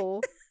neck.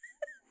 No.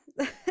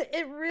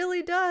 It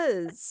really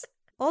does.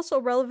 Also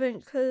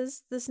relevant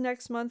because this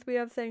next month we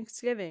have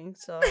Thanksgiving,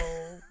 so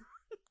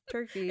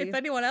turkey. If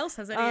anyone else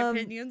has any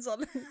opinions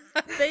on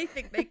how they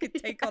think they could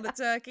take on a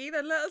turkey,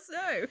 then let us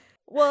know.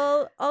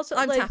 Well, also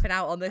I'm tapping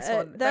out on this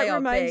one. That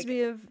reminds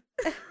me of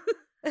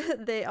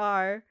they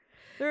are.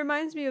 It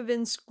reminds me of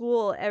in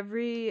school,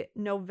 every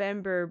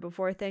November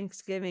before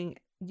Thanksgiving,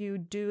 you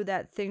do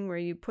that thing where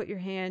you put your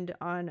hand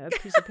on a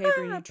piece of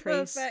paper and you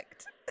trace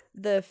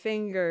the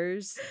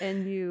fingers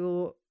and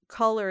you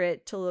color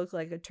it to look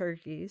like a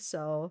turkey.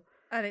 So,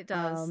 and it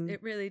does.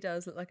 It really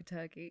does look like a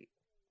turkey.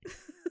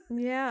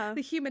 Yeah.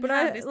 The human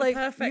hand is the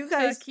perfect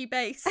turkey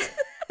base.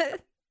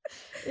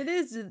 It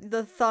is.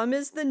 The thumb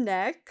is the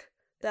neck.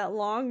 That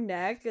long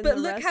neck, and but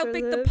the look rest how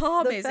big the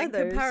palm is feathers.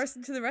 in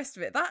comparison to the rest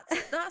of it.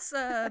 That's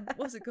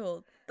what's it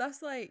called?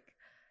 That's like,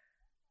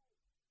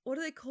 what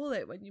do they call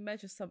it when you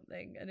measure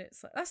something and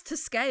it's like, that's to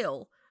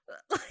scale.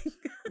 Like,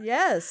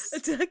 yes, a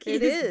turkey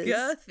is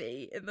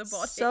girthy in the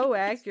body. So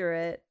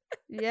accurate.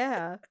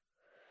 Yeah.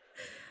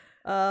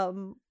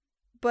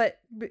 But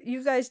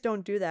you guys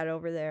don't do that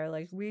over there.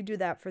 Like we do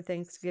that for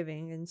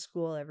Thanksgiving in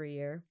school every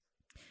year.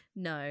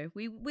 No,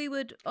 we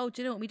would. Oh,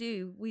 do you know what we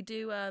do? We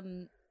do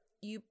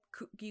you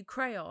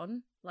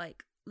crayon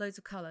like loads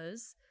of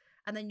colors,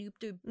 and then you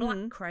do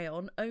black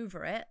crayon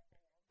over it,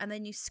 and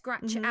then you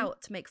scratch it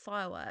out to make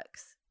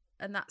fireworks,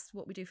 and that's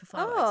what we do for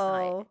fireworks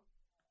night.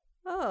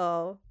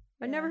 Oh,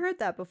 I never heard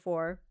that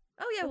before.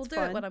 Oh yeah, That's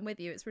we'll do it when I'm with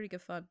you. It's really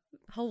good fun,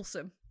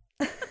 wholesome.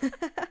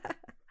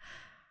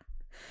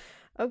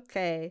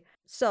 Okay,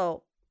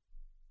 so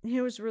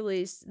he was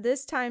released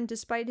this time,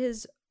 despite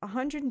his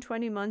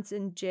 120 months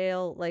in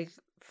jail, like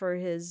for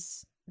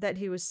his. That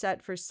he was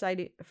set for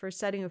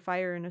setting a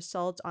fire and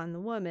assault on the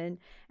woman.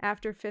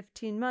 After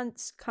 15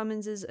 months,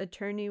 Cummins'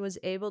 attorney was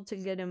able to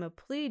get him a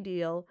plea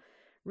deal,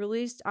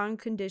 released on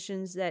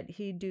conditions that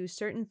he do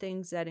certain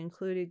things that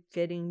included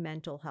getting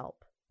mental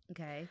help.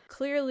 Okay.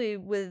 Clearly,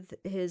 with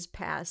his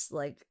past,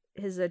 like,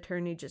 his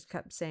attorney just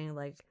kept saying,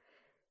 like,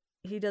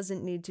 he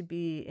doesn't need to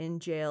be in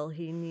jail.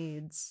 He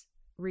needs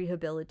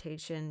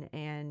rehabilitation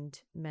and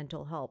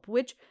mental help,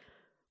 which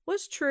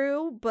was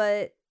true,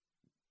 but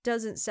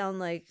doesn't sound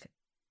like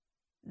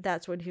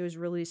that's what he was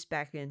released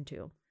back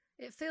into.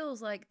 It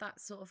feels like that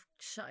sort of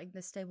shutting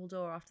the stable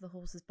door after the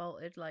horse is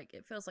bolted. Like,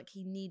 it feels like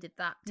he needed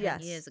that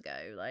 10 years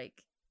ago.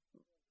 Like,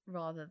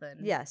 rather than...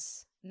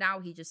 Yes. Now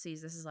he just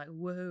sees this as like,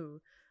 whoa,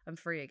 I'm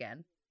free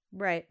again.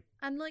 Right.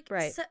 And like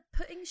Right.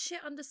 putting shit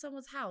under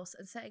someone's house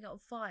and setting it on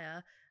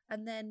fire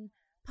and then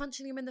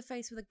punching him in the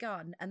face with a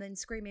gun and then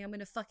screaming, I'm going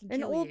to fucking kill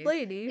you. An old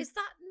lady. Is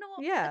that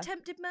not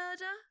attempted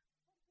murder?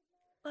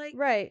 Like,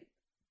 right.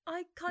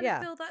 I kind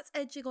of feel that's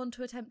edging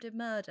onto attempted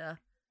murder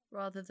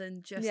rather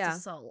than just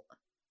assault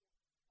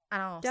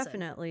and arson.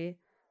 Definitely.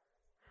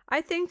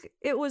 I think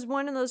it was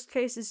one of those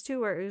cases too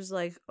where it was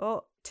like,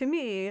 oh, to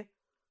me,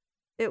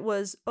 it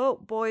was, oh,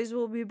 boys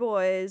will be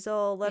boys.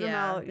 Oh, let him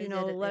out,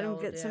 let him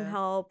get some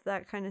help,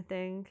 that kind of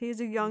thing. He's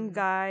a young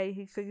guy.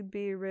 He could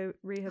be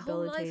rehabilitated.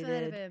 Whole life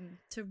ahead of him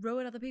to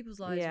ruin other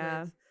people's lives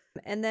with.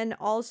 And then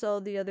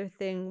also the other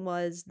thing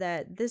was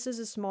that this is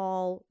a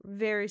small,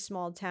 very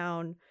small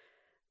town.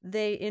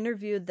 They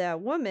interviewed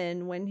that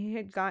woman when he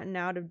had gotten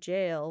out of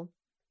jail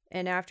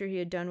and after he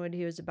had done what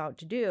he was about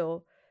to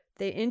do.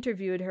 They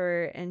interviewed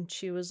her and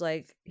she was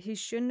like, he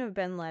shouldn't have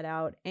been let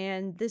out.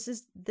 And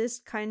this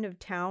kind of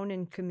town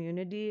and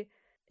community,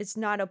 it's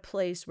not a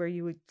place where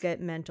you would get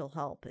mental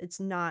help. It's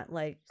not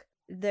like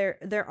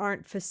there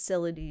aren't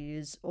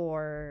facilities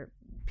or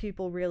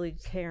people really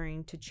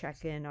caring to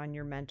check in on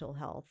your mental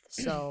health.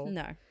 So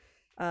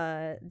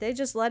no. They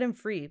just let him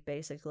free,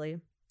 basically.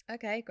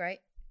 Okay, great.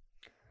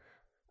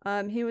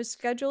 He was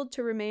scheduled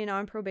to remain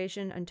on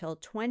probation until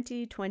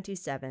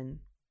 2027.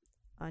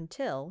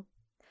 Until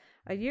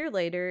a year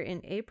later,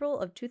 in April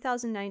of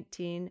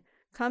 2019,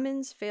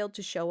 Cummins failed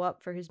to show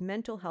up for his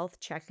mental health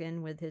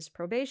check-in with his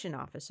probation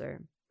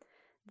officer.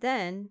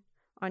 Then,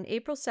 on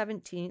April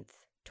 17th,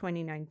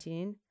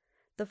 2019,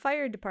 the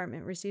fire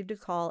department received a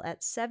call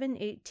at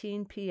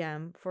 7:18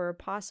 p.m. for a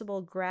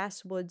possible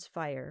Grasswoods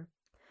fire.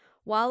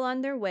 While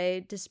on their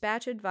way,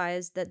 dispatch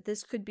advised that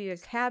this could be a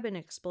cabin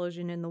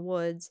explosion in the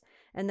woods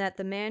and that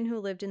the man who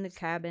lived in the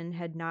cabin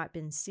had not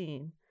been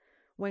seen.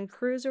 When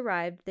crews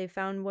arrived, they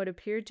found what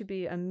appeared to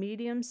be a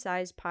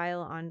medium-sized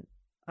pile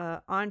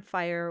on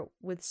fire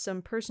with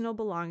some personal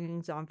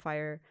belongings on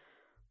fire,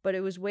 but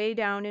it was way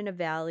down in a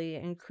valley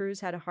and crews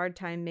had a hard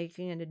time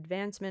making an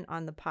advancement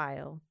on the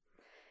pile.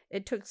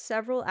 It took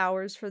several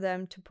hours for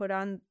them to put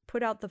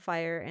out the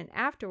fire, and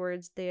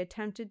afterwards they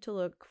attempted to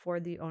look for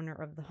the owner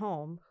of the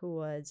home, who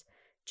was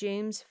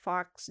James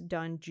Fox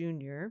Dunn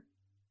Jr.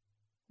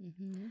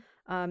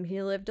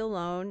 He lived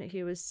alone.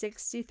 He was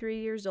 63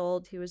 years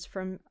old. He was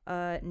from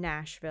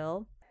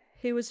Nashville.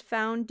 He was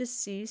found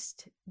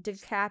deceased,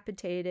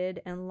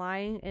 decapitated, and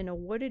lying in a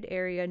wooded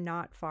area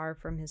not far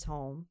from his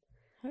home.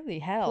 Holy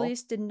hell.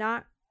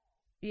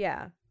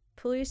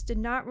 Police did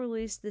not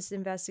release this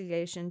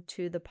investigation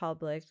to the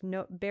public.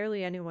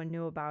 Barely anyone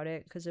knew about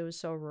it because it was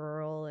so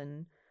rural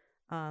and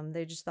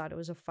they just thought it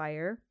was a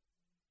fire.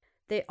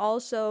 They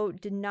also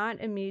did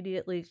not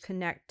immediately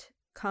connect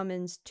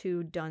Cummins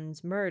to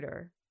Dunn's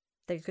murder.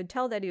 They could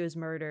tell that he was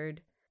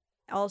murdered.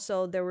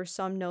 Also, there were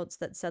some notes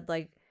that said,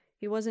 like,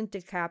 he wasn't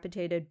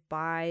decapitated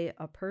by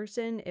a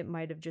person. It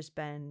might have just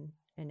been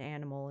an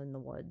animal in the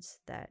woods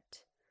that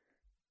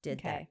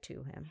did that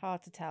to him.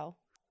 Hard to tell.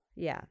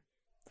 Yeah.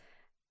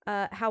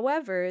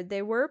 However,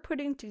 they were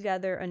putting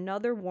together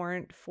another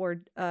warrant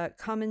for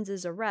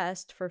Cummins'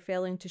 arrest for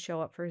failing to show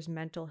up for his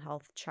mental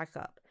health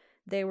checkup.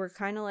 They were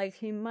kind of like,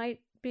 he might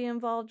be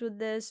involved with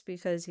this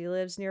because he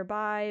lives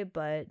nearby,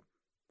 but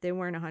they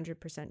weren't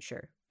 100%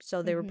 sure.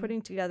 So they were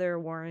putting together a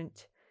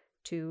warrant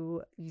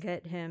to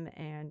get him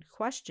and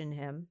question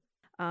him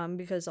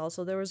because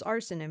also there was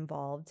arson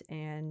involved,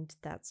 and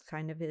that's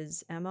kind of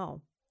his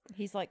MO.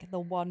 He's like the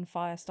one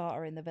fire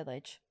starter in the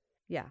village.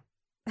 Yeah.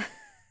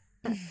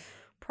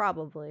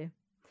 Probably.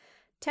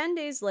 10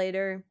 days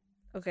later,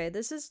 okay,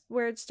 this is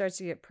where it starts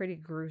to get pretty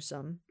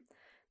gruesome.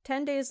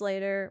 10 days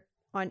later,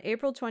 on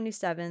April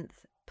 27th,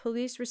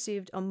 police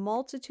received a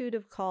multitude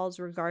of calls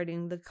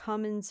regarding the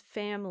Cummins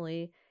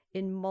family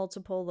in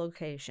multiple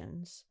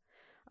locations.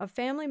 A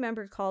family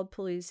member called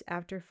police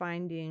after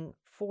finding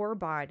 4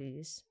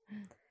 bodies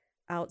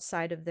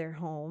outside of their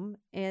home,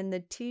 and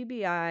the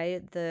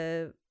TBI,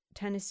 the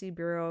Tennessee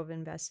Bureau of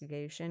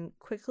Investigation,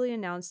 quickly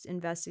announced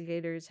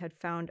investigators had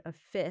found a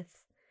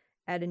 5th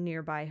at a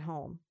nearby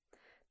home.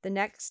 The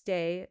next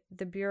day,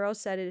 the Bureau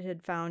said it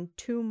had found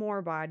 2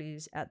 more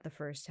bodies at the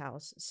first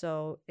house.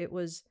 So it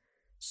was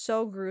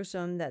so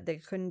gruesome that they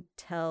couldn't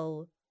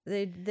tell.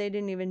 They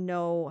didn't even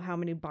know how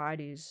many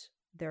bodies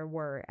there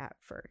were at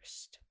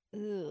first.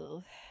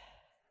 Ugh.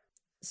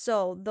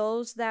 So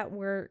those that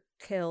were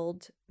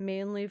killed,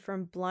 mainly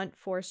from blunt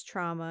force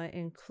trauma,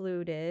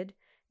 included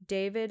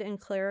David and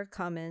Clara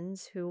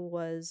Cummins, who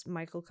was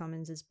Michael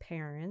Cummins'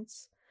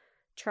 parents,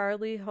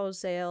 Charlie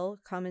Hosale,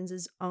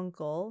 Cummins'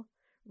 uncle,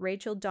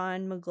 Rachel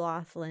Dawn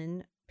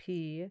McLaughlin,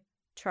 P.,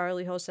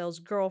 Charlie Hosale's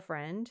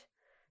girlfriend,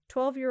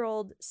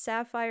 12-year-old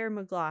Sapphire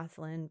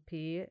McLaughlin,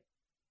 P.,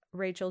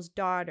 Rachel's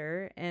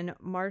daughter, and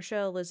Marcia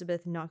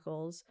Elizabeth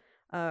Knuckles,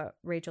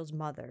 Rachel's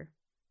mother.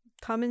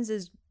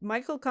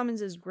 Michael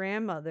Cummins'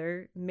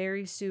 grandmother,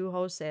 Mary Sue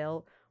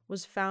Hosale,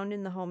 was found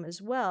in the home as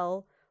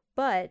well,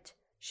 but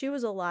she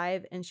was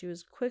alive and she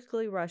was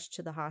quickly rushed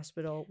to the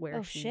hospital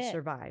where she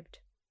survived.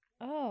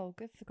 Oh,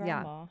 good for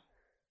Grandma.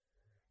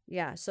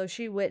 Yeah, so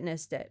she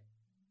witnessed it.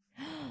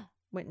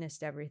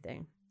 Witnessed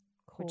everything,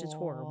 which is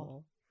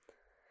horrible.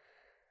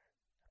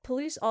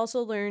 Police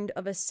also learned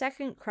of a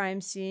second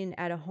crime scene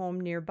at a home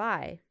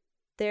nearby.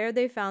 There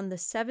they found the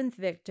 7th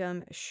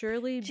victim,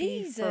 Shirley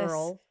B.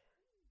 Furl.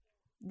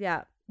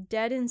 Yeah,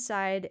 dead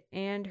inside,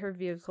 and her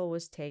vehicle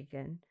was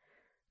taken.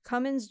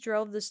 Cummins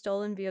drove the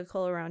stolen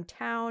vehicle around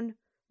town,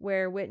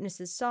 where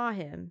witnesses saw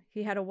him.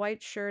 He had a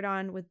white shirt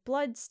on with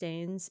blood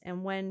stains,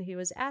 and when he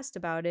was asked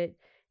about it,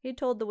 he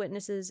told the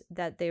witnesses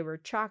that they were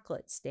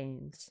chocolate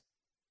stains.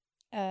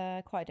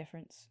 Quite a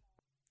difference.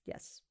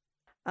 Yes.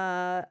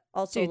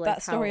 Also, dude, like,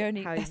 that story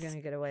how are you going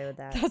to get away with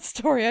that? That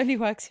story only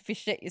works if you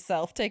shit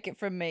yourself. Take it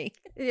from me.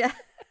 Yeah.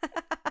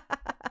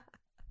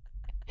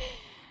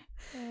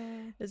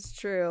 It's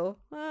true.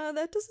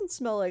 That doesn't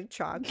smell like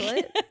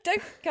chocolate.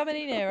 Don't come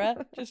any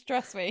nearer. Just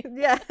trust me.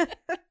 Yeah.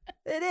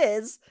 It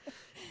is.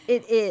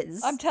 It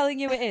is. I'm telling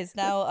you it is.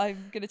 Now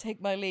I'm going to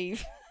take my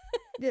leave.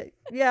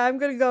 Yeah, I'm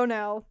going to go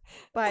now.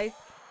 Bye.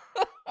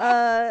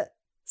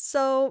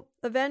 So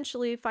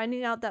eventually,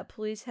 finding out that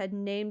police had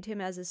named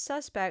him as a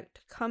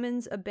suspect,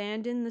 Cummins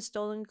abandoned the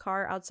stolen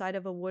car outside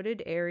of a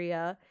wooded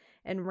area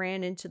and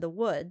ran into the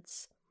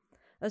woods.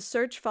 A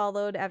search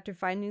followed after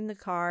finding the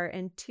car,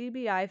 and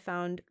TBI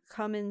found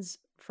Cummins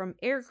from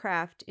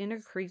aircraft in a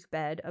creek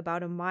bed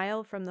about a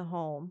mile from the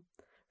home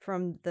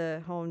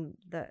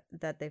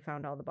that they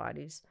found all the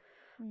bodies.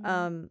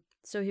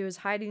 So he was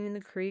hiding in the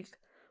creek.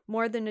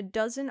 More than a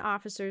dozen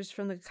officers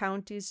from the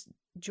county's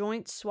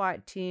joint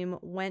SWAT team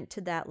went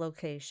to that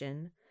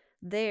location.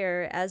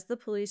 There, as the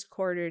police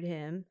quartered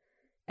him,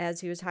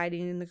 as he was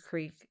hiding in the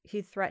creek,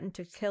 he threatened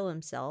to kill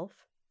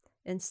himself.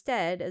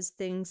 Instead, as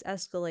things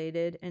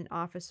escalated, an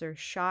officer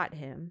shot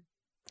him.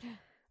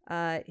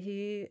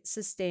 He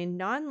sustained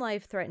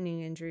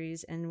non-life-threatening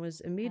injuries and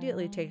was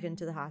immediately taken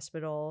to the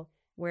hospital,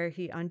 where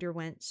he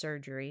underwent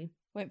surgery.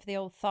 Went for the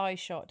old thigh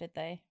shot, did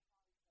they?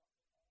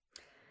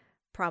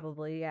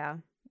 Probably, yeah.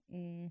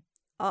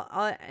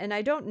 And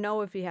I don't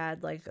know if he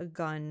had like a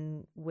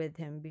gun with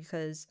him,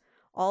 because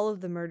all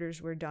of the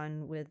murders were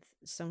done with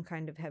some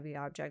kind of heavy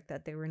object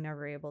that they were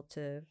never able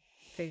to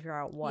figure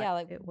out what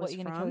it was what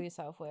you're from. Gonna kill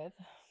yourself with.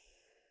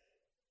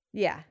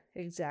 Yeah,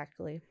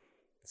 exactly.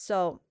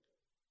 So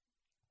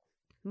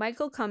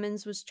Michael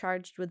Cummins was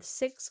charged with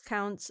 6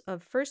 counts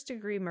of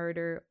first-degree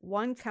murder,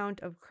 1 count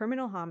of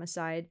criminal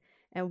homicide,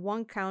 and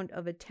 1 count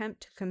of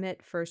attempt to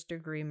commit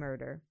first-degree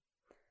murder.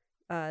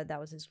 That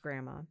was his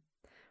grandma.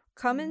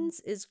 Cummins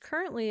is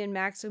currently in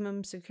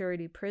maximum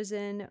security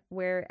prison,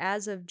 where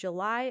as of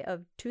July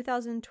of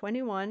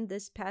 2021,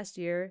 this past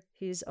year,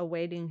 he's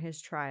awaiting his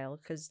trial,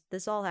 because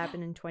this all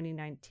happened in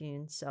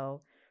 2019,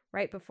 so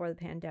right before the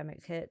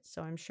pandemic hit,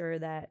 so I'm sure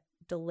that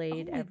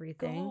delayed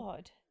everything. Oh my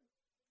God.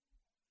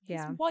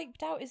 Yeah. He's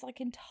wiped out his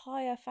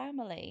entire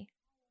family.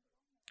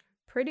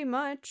 Pretty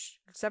much,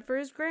 except for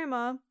his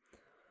grandma.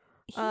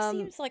 He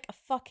seems like a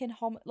fucking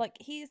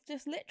he's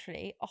just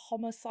literally a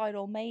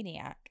homicidal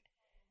maniac.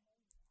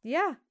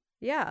 Yeah.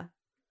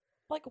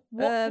 Like,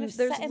 what could have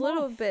there's set him a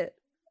little off? bit.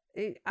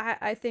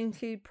 I think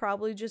he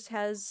probably just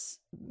has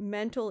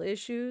mental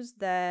issues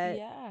that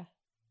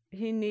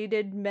he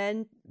needed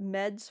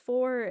meds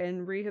for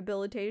and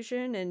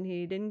rehabilitation, and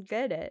he didn't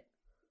get it.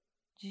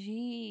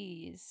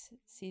 Jeez.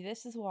 See,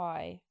 this is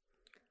why.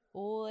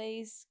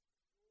 Always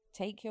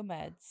take your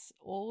meds.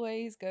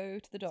 Always go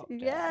to the doctor.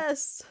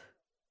 Yes.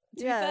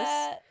 To be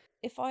fair,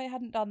 if I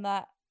hadn't done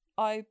that,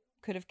 I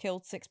could have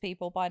killed 6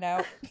 people by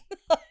now.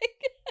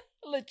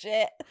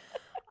 Legit.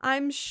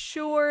 I'm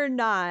sure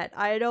not.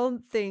 I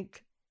don't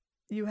think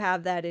you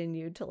have that in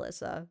you,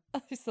 Talissa.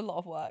 It's a lot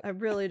of work. I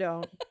really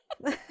don't.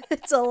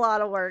 It's a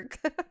lot of work.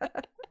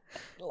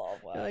 A lot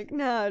of work. You're like,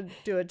 no,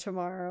 do it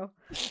tomorrow.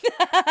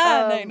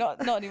 No,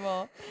 not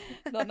anymore.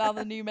 Not now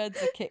the new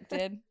meds are kicked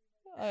in.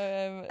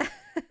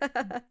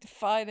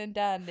 Fine and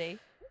dandy.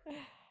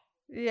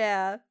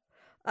 Yeah.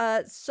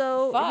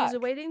 So he's Fuck.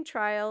 awaiting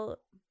trial.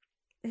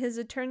 His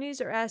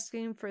attorneys are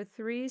asking for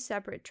 3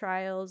 separate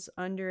trials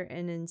under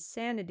an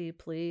insanity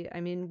plea. I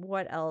mean,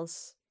 what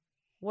else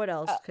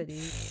could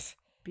he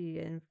be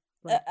in?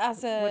 Like,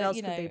 as a, what else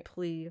could they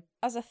plea?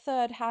 As a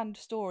third-hand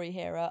story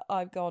hearer,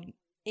 I've gone,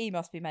 he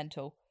must be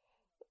mental.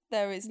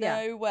 There is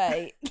no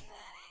way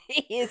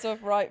he is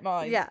of right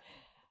mind. Yeah.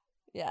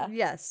 Yeah.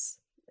 Yes.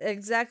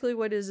 Exactly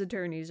what his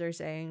attorneys are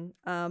saying.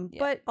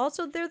 But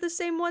also they're the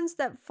same ones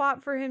that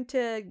fought for him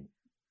to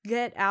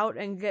get out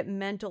and get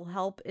mental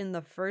help in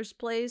the first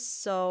place.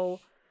 So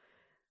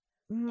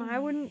I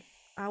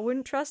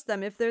wouldn't trust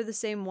them if they're the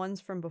same ones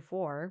from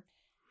before.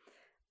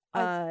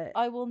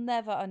 I will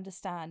never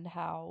understand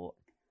how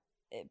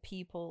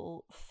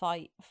people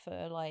fight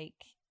for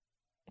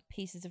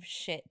pieces of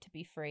shit to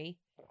be free.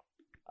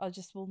 I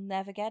just will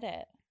never get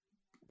it.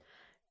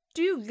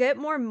 Do you get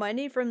more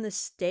money from the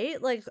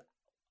state? Like,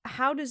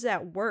 how does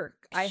that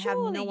work? I have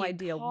no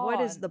idea.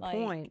 What is the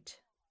point?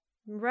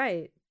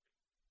 Right.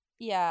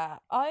 Yeah,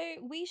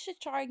 we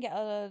should try and get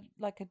a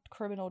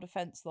criminal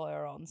defense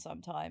lawyer on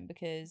sometime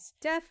because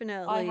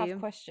Definitely. I have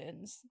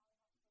questions.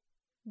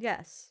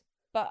 Yes.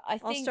 But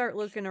I'll start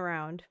looking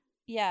around.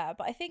 Yeah,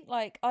 but I think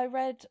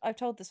I've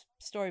told this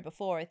story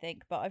before, I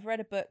think, but I've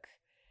read a book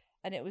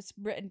and it was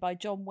written by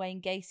John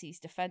Wayne Gacy's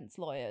defense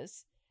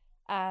lawyers,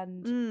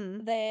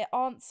 and their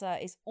answer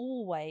is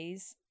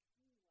always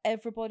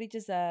everybody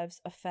deserves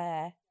a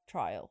fair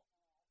trial.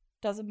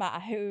 Doesn't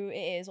matter who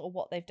it is or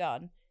what they've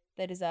done,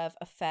 they deserve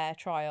a fair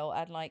trial,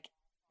 and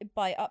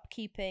by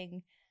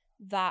upkeeping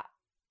that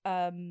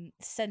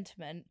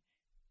sentiment,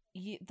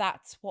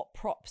 that's what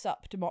props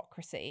up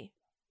democracy.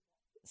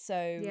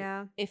 So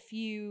yeah, if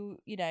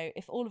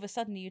if all of a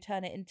sudden you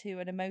turn it into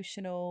an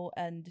emotional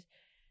and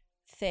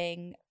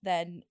thing,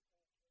 then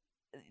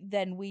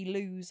we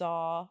lose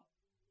our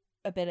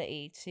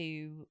ability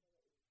to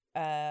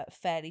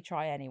fairly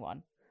try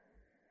anyone.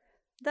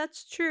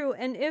 That's true.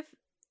 And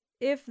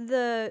if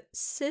the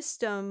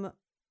system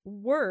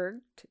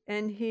worked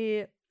and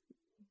he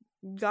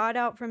got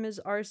out from his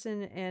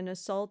arson and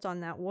assault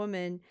on that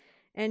woman,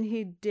 and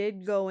he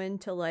did go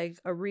into like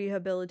a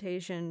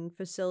rehabilitation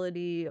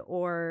facility,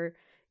 or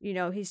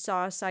he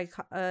saw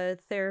a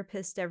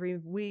therapist every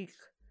week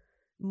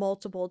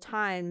multiple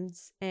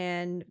times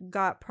and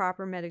got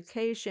proper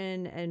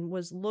medication and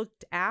was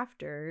looked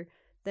after,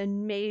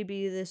 then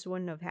maybe this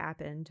wouldn't have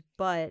happened.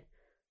 But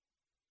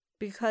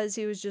because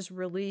he was just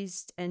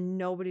released and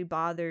nobody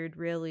bothered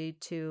really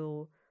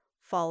to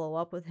follow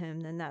up with him,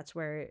 then that's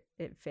where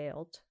it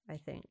failed, I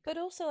think. But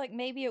also,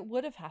 maybe it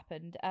would have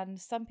happened, and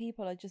some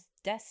people are just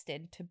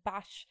destined to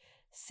bash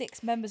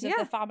 6 members of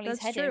their family's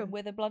head in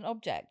with a blunt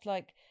object.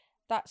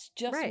 That's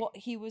just what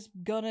he was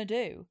gonna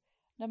do,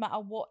 no matter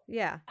what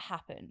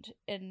happened.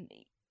 And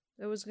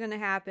it was gonna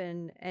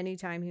happen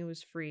anytime he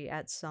was free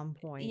at some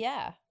point.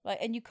 Yeah,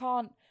 and you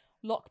can't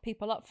lock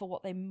people up for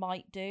what they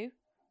might do.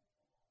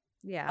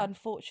 Yeah,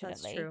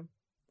 unfortunately,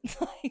 that's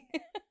true.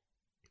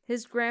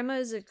 His grandma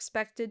is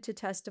expected to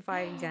testify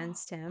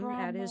against him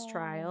at his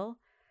trial.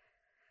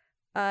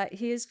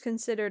 He is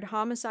considered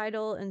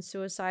homicidal and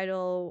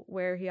suicidal,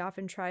 where he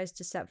often tries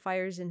to set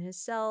fires in his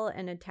cell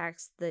and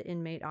attacks the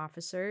inmate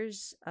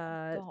officers.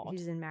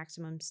 He's in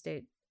maximum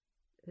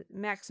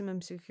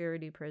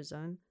security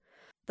prison.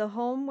 The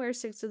home where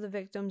 6 of the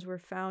victims were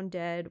found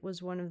dead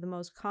was one of the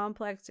most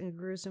complex and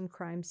gruesome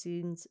crime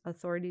scenes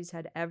authorities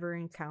had ever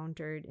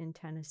encountered in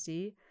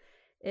Tennessee.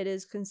 It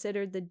is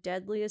considered the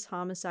deadliest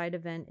homicide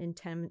event in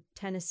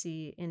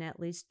Tennessee in at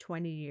least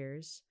 20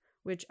 years,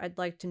 which I'd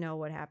like to know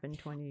what happened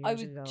 20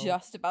 years ago. I was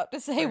just about to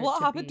say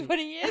what happened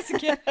 20 years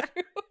ago.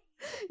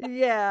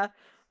 Yeah,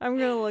 I'm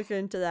going to look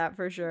into that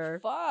for sure.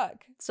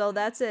 Fuck. So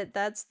that's it.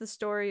 That's the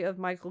story of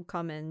Michael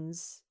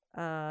Cummins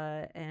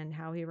and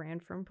how he ran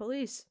from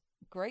police.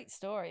 Great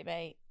story,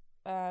 mate.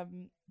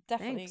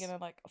 Definitely gonna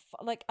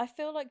I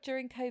feel like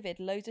during COVID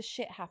loads of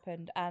shit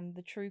happened and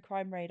the true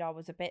crime radar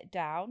was a bit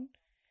down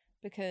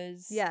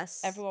because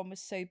everyone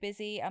was so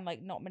busy and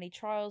not many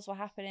trials were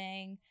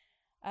happening,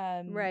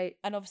 right,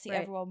 and obviously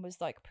everyone was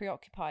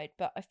preoccupied,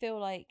 but I feel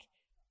like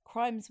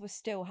crimes were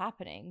still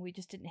happening, we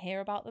just didn't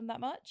hear about them that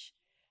much.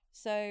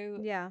 So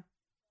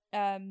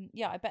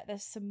I bet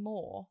there's some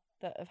more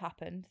that have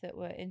happened that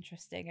were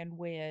interesting and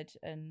weird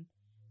and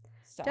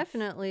stuff.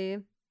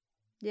 Definitely.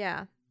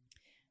 Yeah,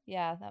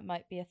 that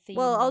might be a theme.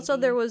 Well, also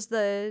there was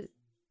the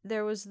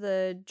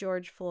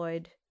George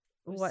Floyd,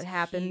 what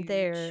happened huge.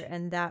 There,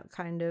 and that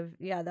kind of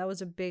that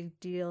was a big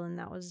deal, and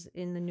that was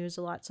in the news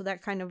a lot. So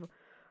that kind of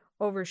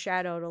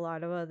overshadowed a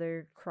lot of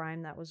other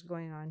crime that was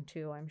going on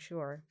too, I'm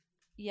sure.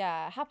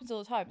 Yeah, it happens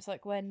all the time. It's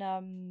when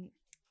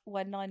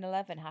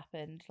 9/11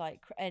 happened,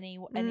 any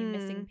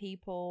missing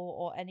people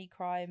or any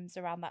crimes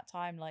around that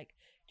time,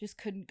 just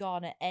couldn't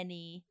garner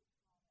any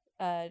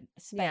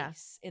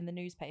space in the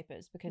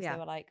newspapers because they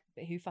were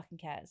but who fucking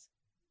cares,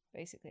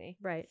 basically.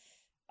 Right.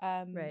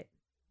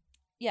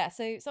 Yeah,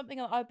 so something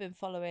that I've been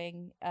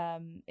following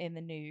in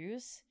the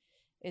news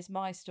is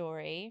my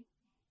story.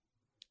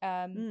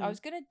 I was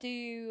gonna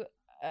do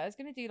a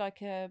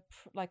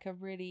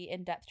really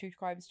in-depth true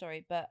crime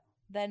story, but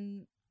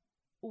then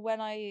when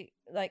I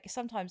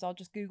sometimes I'll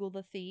just Google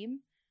the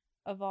theme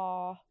of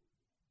our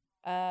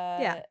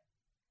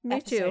me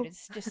too.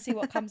 Just see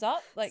what comes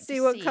up.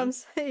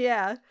 Comes.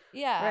 Yeah.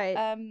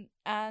 Right.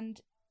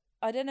 And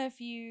I don't know if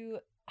you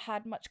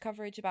had much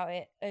coverage about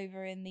it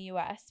over in the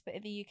US, but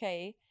in the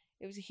UK,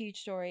 it was a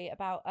huge story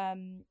about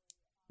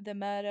the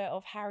murder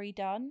of Harry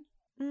Dunn.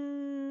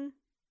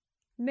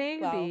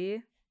 Maybe.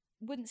 Well,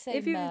 wouldn't say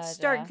if you murder,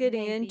 start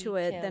getting into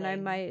it, killing. Then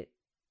I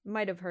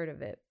might have heard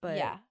of it. But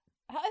yeah,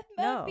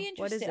 I'd be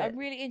interested. I'm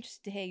really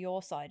interested to hear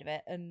your side of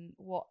it and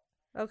what.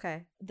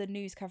 Okay. The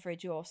news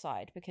coverage your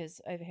side,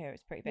 because over here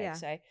it's pretty big. Yeah.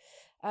 So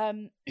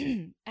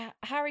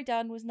Harry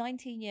Dunn was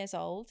 19 years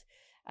old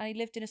and he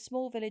lived in a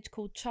small village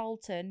called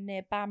Charlton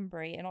near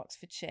Banbury in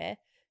Oxfordshire.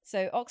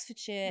 So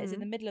Oxfordshire is in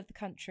the middle of the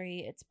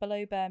country. It's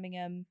below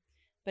Birmingham,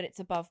 but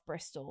it's above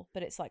Bristol,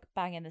 but it's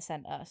bang in the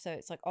centre. So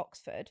it's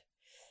Oxford.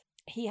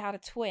 He had a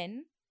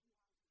twin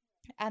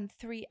and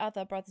 3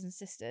 other brothers and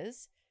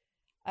sisters.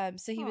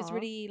 So he was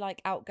really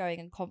like outgoing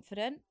and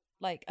confident.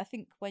 Like I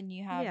think when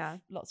you have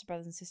lots of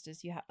brothers and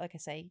sisters, you have, like I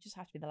say, you just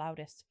have to be the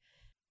loudest.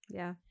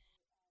 Yeah.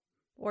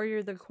 Or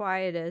you're the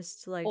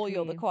quietest, like or me.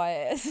 You're the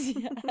quietest.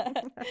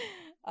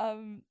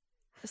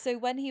 So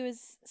when he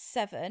was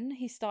 7,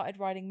 he started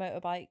riding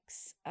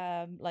motorbikes,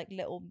 like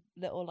little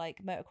like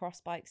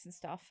motocross bikes and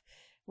stuff,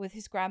 with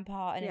his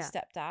grandpa and his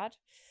stepdad.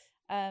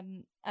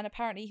 And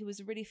apparently he was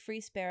a really free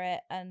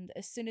spirit, and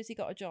as soon as he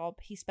got a job,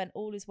 he spent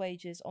all his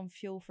wages on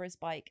fuel for his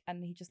bike,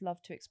 and he just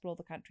loved to explore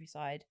the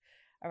countryside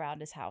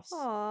around his house.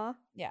 Aw,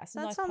 yeah,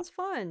 so that sounds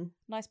fun.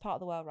 Nice part of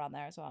the world around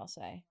there as well.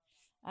 So,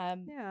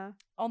 yeah.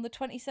 On the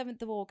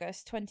 27th of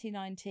August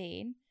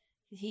 2019,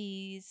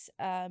 he's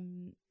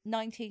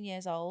 19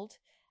 years old,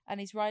 and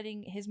he's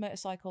riding his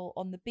motorcycle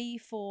on the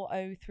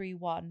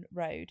B4031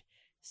 road.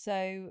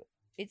 So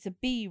it's a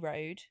B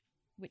road,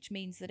 which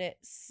means that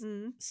it's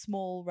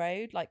small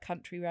road, like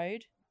country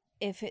road.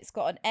 If it's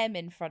got an M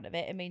in front of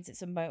it, it means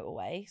it's a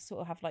motorway. So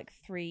it'll have like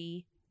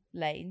 3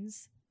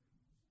 lanes.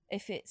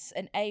 If it's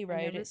an A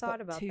road, it's got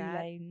 2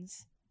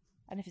 lanes.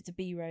 And if it's a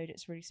B road,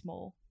 it's really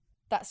small.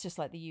 That's just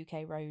like the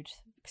UK road,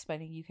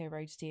 explaining UK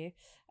roads to you.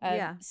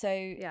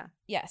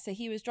 So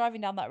he was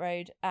driving down that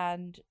road,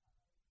 and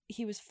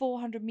he was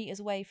 400 meters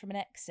away from an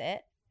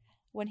exit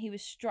when he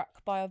was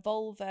struck by a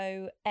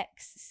Volvo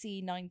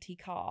XC90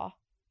 car.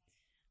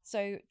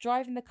 So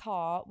driving the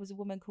car was a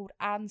woman called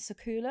Anne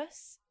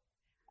Sekulas,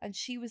 and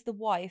she was the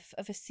wife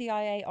of a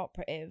CIA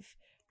operative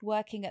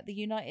working at the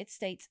United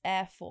States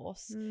Air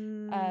Force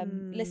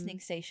listening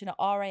station at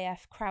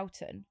RAF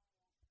Crowton.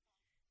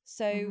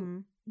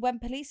 So when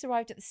police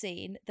arrived at the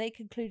scene, they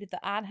concluded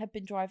that Anne had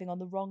been driving on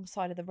the wrong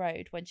side of the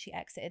road when she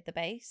exited the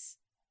base.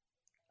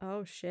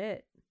 Oh,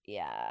 shit.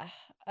 Yeah.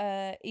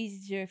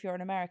 Easy to do if you're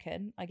an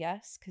American, I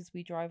guess, because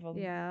we drive on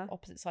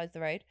opposite sides of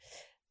the road.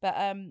 But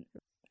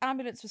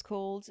ambulance was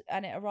called,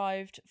 and it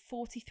arrived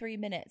 43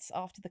 minutes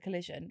after the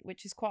collision,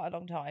 which is quite a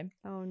long time.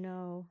 Oh,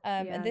 no.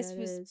 And this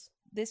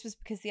was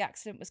because the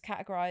accident was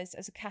categorized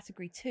as a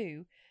category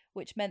 2,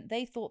 which meant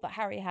they thought that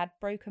Harry had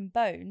broken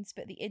bones,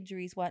 but the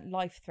injuries weren't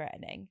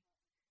life-threatening.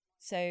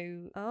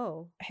 So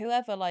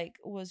whoever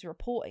was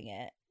reporting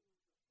it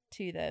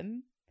to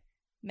them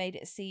made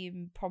it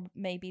seem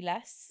maybe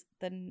less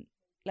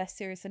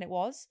serious than it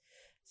was.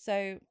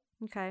 So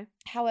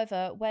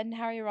however, when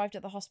Harry arrived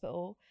at the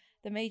hospital,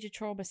 the major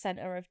trauma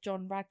centre of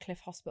John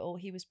Radcliffe Hospital,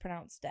 he was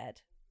pronounced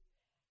dead.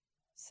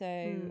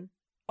 So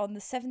on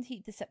the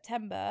 17th of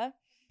September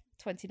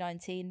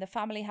 2019, the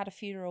family had a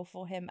funeral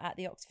for him at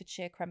the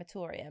Oxfordshire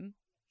crematorium.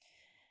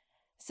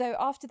 So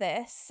after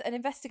this, an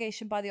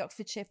investigation by the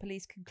Oxfordshire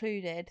police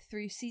concluded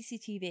through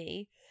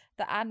CCTV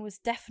that Anne was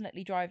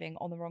definitely driving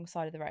on the wrong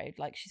side of the road.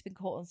 Like, she's been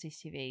caught on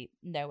CCTV.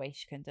 No way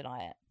she can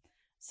deny it.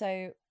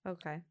 So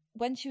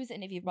when she was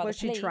interviewed by the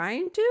police... Was she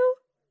trying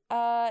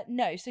to?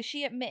 No. So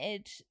she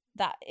admitted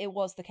that it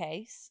was the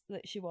case,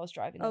 that she was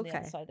driving on the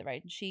other side of the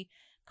road. And she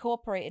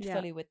cooperated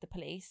fully with the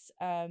police.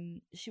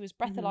 She was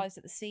breathalyzed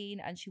at the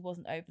scene, and she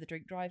wasn't over the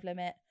drink drive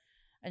limit.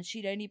 And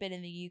she'd only been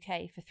in the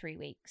UK for 3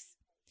 weeks.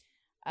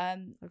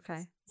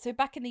 So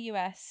back in the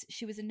US,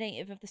 she was a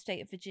native of the state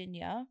of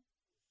Virginia,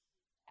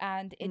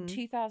 and in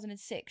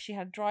 2006 she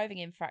had a driving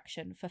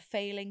infraction for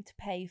failing to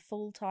pay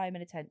full time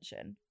and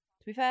attention.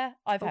 To be fair,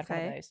 I've had one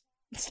of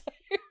those.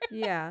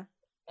 Yeah,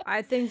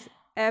 I think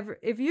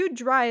if you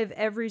drive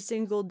every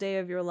single day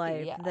of your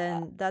life,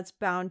 then that's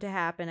bound to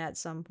happen at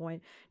some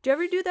point. Do you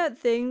ever do that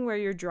thing where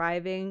you're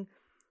driving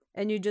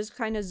and you just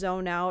kind of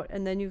zone out,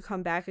 and then you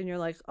come back and you're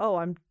like, oh,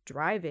 I'm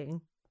driving?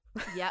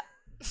 Yep.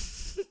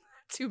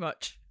 Too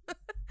much.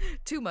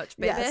 Too much,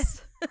 baby.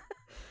 Yes.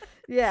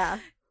 Yeah.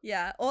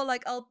 Yeah. Or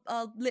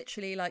I'll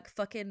literally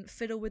fucking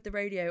fiddle with the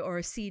radio or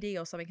a CD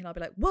or something, and I'll be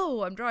like,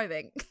 whoa, I'm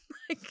driving.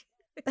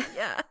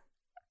 Yeah.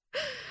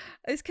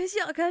 It's because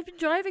I've been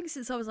driving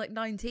since I was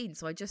 19,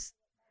 so it's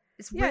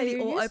really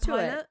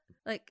autopilot.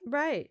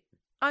 Right.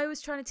 I was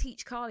trying to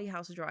teach Carly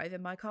how to drive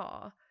in my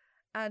car,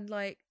 and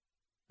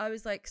I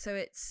was like, so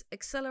it's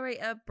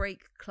accelerator,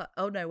 brake,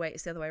 oh no, wait,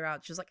 it's the other way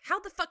around. She was like, how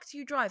the fuck do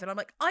you drive? And I'm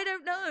like, I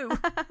don't know.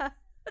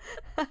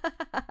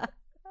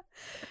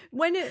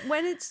 When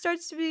it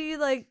starts to be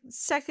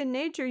second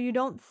nature, you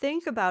don't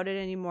think about it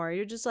anymore.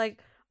 You're just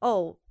like,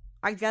 oh,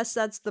 I guess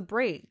that's the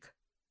brake.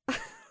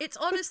 It's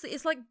honestly,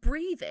 it's like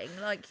breathing.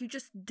 You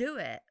just do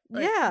it.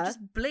 You just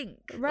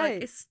blink.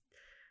 Right.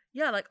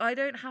 I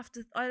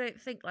don't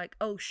think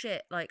oh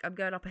shit, I'm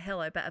going up a hill,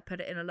 I better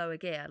put it in a lower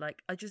gear.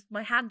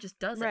 My hand just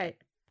does it.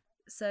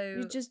 So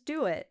you just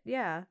do it.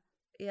 Yeah.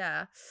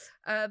 Yeah.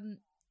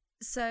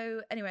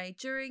 So anyway,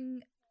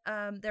 during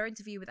their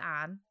interview with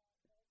Anne,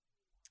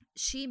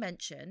 she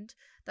mentioned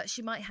that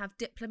she might have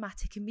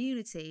diplomatic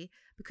immunity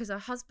because her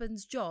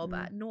husband's job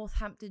at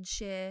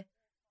Northamptonshire.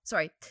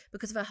 Sorry,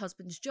 because of her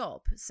husband's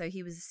job. So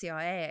he was a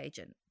CIA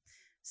agent.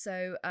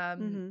 So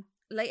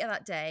later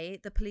that day,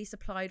 the police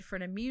applied for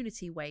an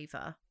immunity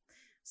waiver.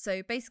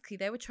 So basically,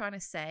 they were trying to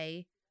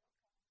say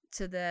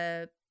to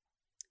the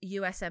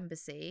US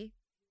Embassy,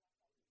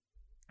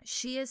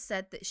 she has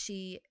said that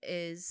she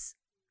is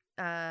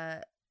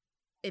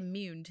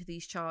immune to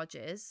these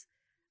charges,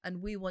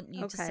 and we want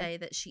you to Okay. say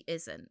that she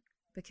isn't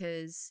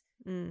because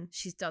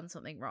she's done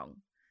something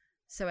wrong.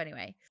 So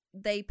anyway,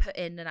 they put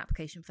in an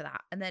application for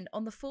that. And then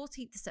on the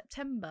 14th of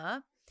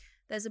September,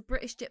 there's a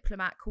British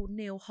diplomat called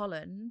Neil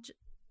Holland,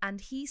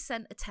 and he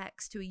sent a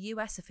text to a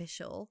US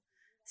official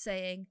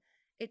saying,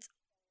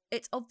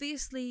 it's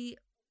obviously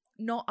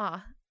not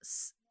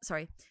us,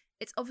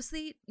 it's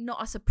obviously not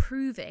us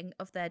approving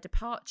of their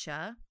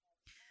departure,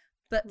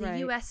 but the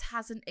US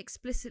hasn't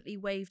explicitly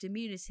waived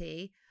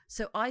immunity,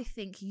 so I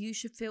think you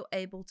should feel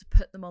able to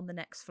put them on the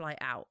next flight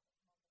out.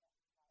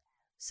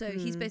 So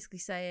he's basically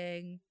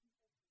saying,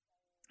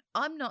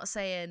 I'm not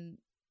saying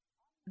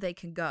they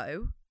can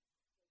go,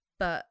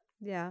 but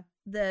Yeah.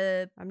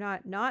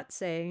 I'm not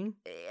saying.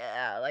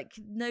 Yeah, like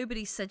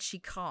nobody said she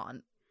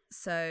can't.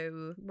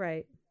 So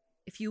Right.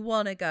 if you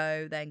want to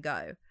go, then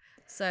go.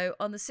 So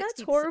on the 16th...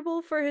 That's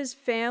horrible for his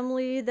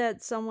family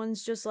that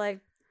someone's just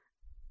like,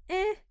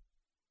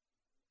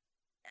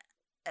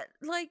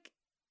 Like,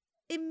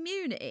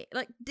 immunity,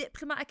 like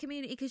diplomatic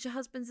immunity because your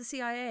husband's a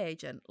CIA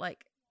agent.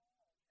 Like,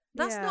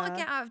 that's not a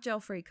get out of jail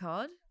free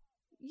card.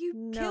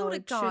 You killed a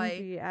guy.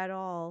 Shouldn't be at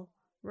all.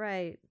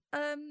 Right.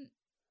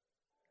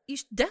 You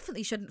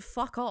definitely shouldn't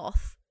fuck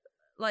off.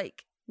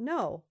 Like,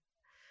 no.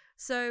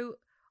 So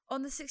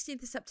on the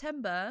 16th of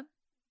September,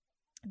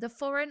 the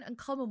Foreign and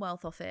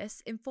Commonwealth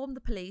Office informed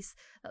the police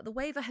that the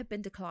waiver had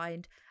been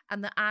declined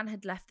and that Anne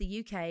had left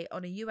the UK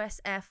on a US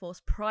Air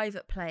Force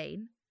private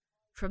plane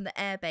from the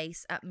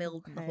airbase at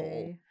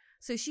Mildenhall.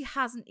 So she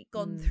hasn't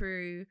gone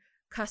through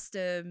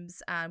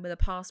customs and with a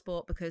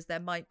passport, because there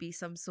might be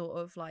some sort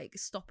of like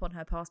stop on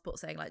her passport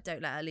saying like,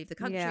 don't let her leave the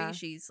country. Yeah.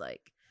 She's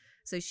like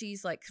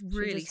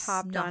really she just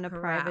hopped on a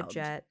private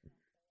jet.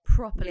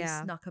 Properly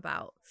snuck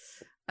about.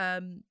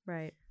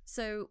 Right.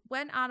 So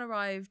when Anne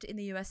arrived in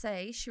the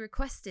USA, she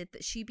requested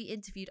that she be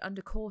interviewed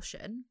under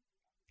caution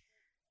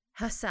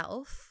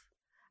herself.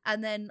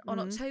 And then on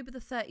October the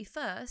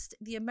 31st,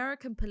 the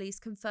American police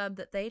confirmed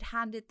that they'd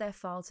handed their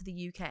file to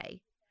the UK.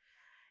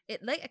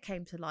 It later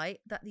came to light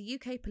that the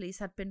UK police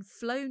had been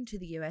flown to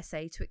the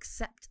USA to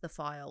accept the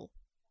file.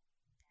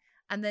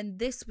 And then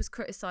this was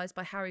criticised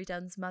by Harry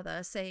Dunn's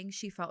mother, saying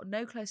she felt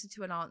no closer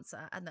to an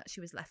answer and that she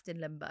was left in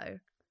limbo.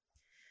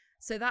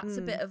 So that's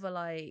a bit of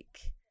a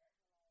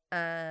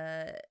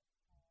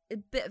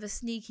bit of a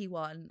sneaky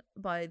one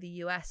by the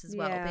US as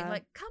well, being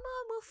like, come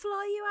on, we'll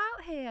fly you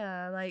out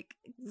here. Like,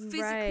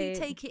 physically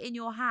take it in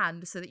your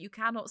hand so that you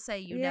cannot say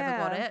you never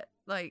got it.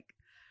 Like,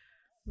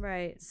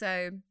 right.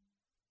 So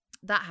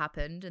that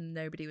happened and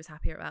nobody was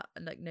happy about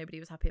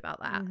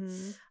that.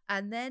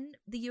 And then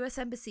the US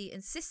Embassy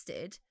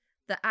insisted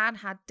that Anne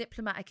had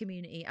diplomatic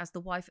immunity as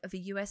the wife of a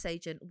US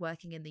agent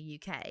working in the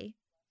UK.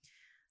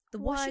 The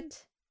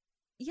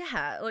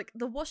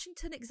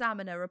Washington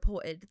Examiner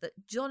reported that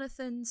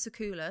Jonathan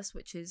Tsoukalos,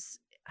 which is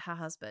her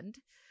husband,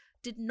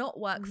 did not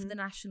work for the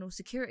National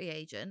Security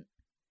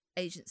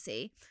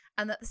Agency,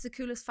 and that the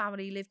Tsoukalos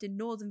family lived in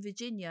Northern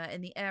Virginia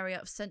in the area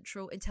of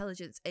Central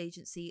Intelligence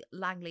Agency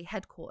Langley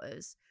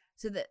headquarters,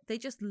 so that they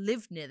just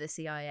lived near the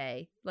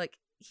CIA. Like,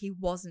 he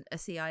wasn't a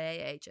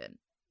CIA agent.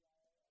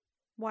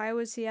 Why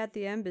was he at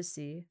the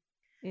embassy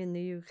in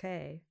the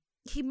UK?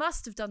 He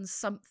must have done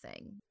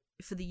something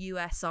for the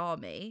US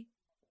Army,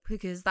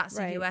 because that's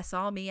a US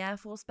Army Air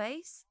Force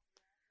base.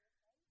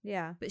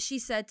 Yeah. But she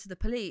said to the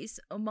police,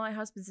 oh, my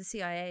husband's a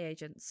CIA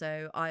agent,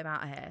 so I'm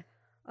out of here.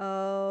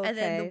 Oh, okay. And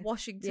then the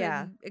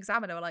Washington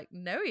Examiner were like,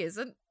 no, he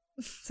isn't.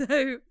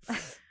 So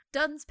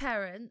Dunn's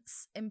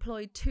parents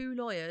employed 2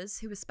 lawyers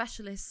who were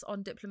specialists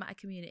on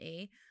diplomatic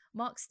immunity,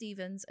 Mark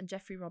Stevens and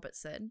Jeffrey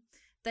Robertson.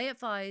 They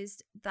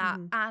advised that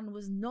Anne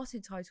was not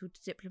entitled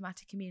to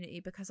diplomatic immunity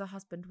because her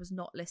husband was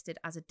not listed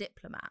as a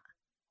diplomat.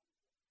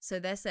 So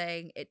they're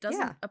saying it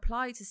doesn't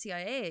apply to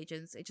CIA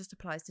agents, it just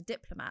applies to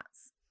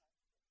diplomats.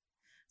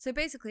 So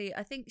basically,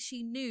 I think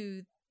she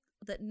knew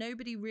that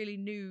nobody really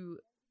knew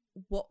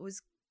what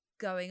was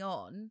going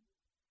on.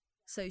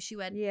 So she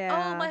went,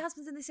 oh, my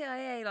husband's in the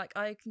CIA, like,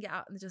 I can get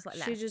out, and just like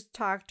left. She just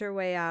talked her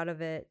way out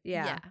of it.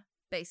 Yeah,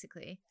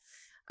 basically.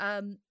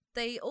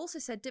 They also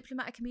said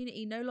diplomatic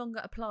immunity no longer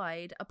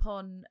applied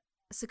upon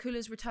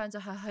Tsoukalos' return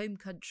to her home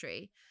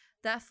country.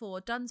 Therefore,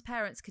 Dunn's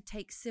parents could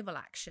take civil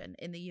action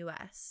in the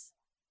US.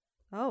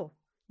 Oh,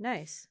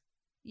 nice.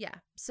 Yeah.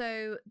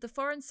 So the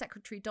Foreign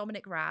Secretary,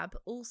 Dominic Raab,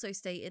 also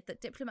stated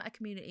that diplomatic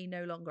immunity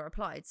no longer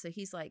applied. So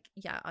he's like,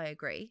 yeah, I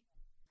agree.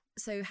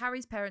 So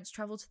Harry's parents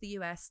travelled to the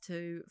US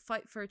to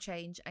fight for a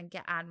change and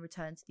get Anne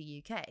returned to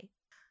the UK.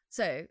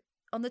 So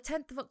on the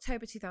 10th of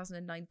October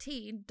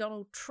 2019,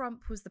 Donald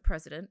Trump was the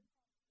president.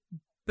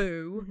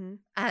 Boo.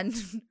 And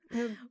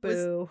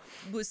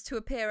was to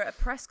appear at a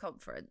press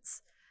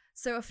conference.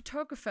 So a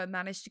photographer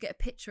managed to get a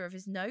picture of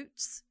his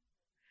notes,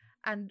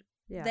 and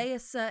they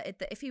asserted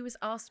that if he was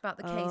asked about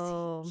the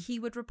case, he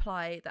would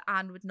reply that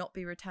Anne would not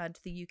be returned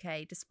to the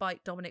UK,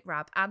 despite Dominic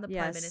Raab and the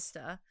Prime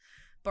Minister,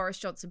 Boris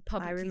Johnson,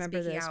 publicly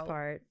speaking out.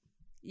 Part.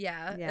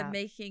 And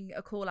making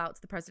a call out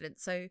to the president.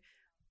 So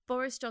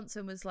Boris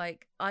Johnson was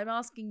like, I'm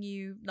asking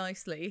you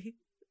nicely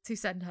to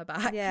send her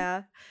back.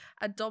 Yeah.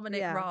 And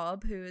Dominic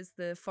Raab, who is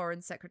the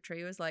foreign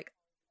secretary, was like,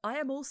 I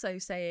am also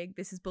saying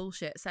this is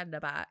bullshit, send her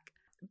back.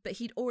 But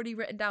he'd already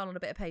written down on a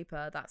bit of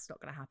paper, that's not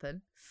going to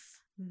happen.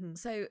 Mm-hmm.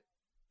 So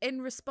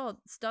in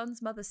response,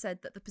 Dunn's mother said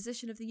that the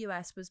position of the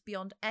US was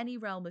beyond any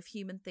realm of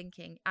human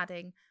thinking,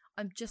 adding,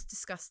 I'm just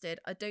disgusted.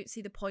 I don't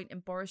see the point in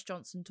Boris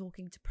Johnson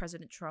talking to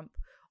President Trump,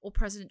 or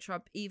President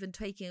Trump even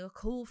taking a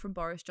call from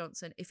Boris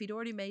Johnson if he'd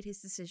already made his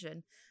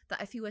decision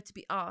that if he were to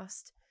be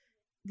asked,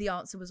 the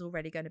answer was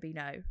already going to be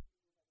no.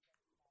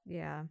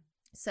 Yeah.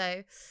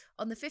 So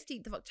on the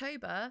 15th of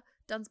October,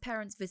 Dunn's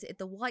parents visited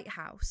the White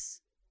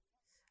House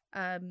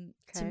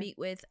to meet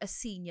with a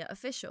senior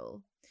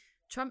official.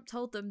 Trump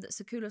told them that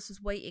Tsoukalos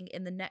was waiting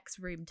in the next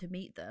room to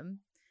meet them,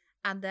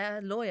 and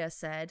their lawyer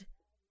said,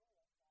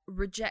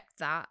 reject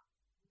that,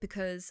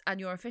 because, and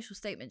your official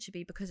statement should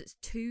be, because it's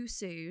too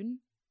soon,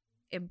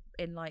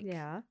 in like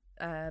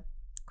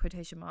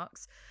quotation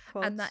marks,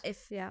 quotes. And that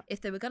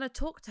if they were going to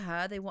talk to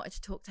her, they wanted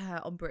to talk to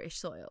her on British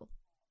soil,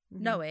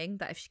 knowing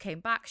that if she came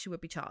back, she would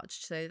be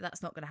charged. So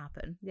that's not going to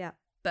happen. Yeah.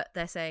 But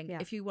they're saying,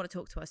 if you want to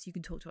talk to us, you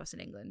can talk to us in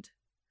England.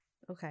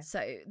 Okay.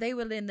 So they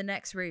were in the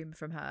next room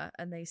from her,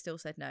 and they still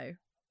said no,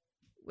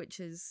 which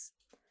is...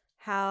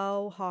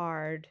 How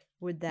hard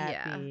would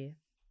that be?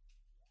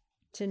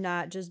 To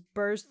not just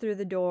burst through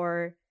the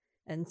door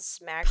and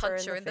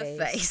punch her in the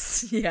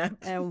face. Yeah.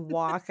 And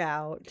walk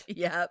out.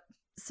 Yep.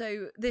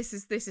 So this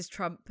is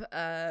Trump.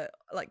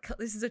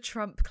 This is a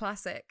Trump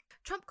classic.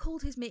 Trump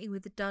called his meeting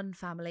with the Dunn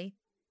family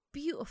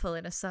beautiful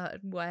in a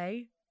certain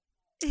way.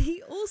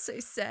 He also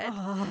said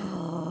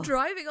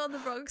driving on the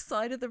wrong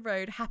side of the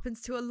road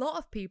happens to a lot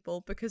of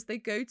people because they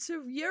go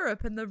to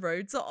Europe and the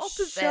roads are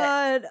opposite.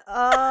 Shut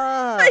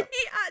up.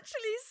 He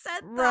actually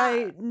said that.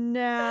 Right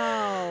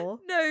now.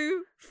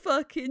 No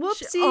fucking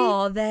Whoopsie.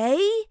 Are they?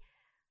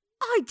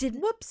 I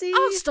didn't. Whoopsie.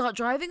 I'll start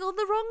driving on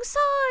the wrong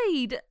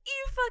side.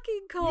 You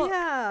fucking cock.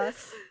 Yeah.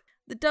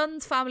 The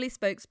Dunn's family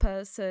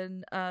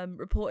spokesperson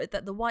reported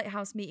that the White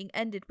House meeting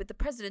ended with the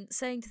president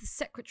saying to the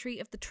Secretary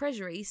of the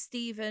Treasury,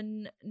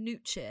 Stephen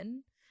Mnuchin,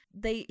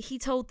 he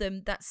told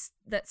them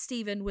that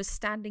Stephen was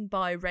standing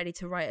by ready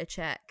to write a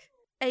check,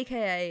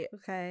 aka,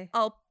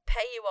 I'll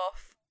pay you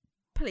off.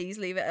 Please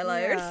leave it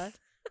alone.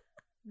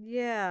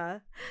 Yeah.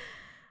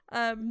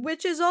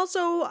 Which is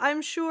also,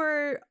 I'm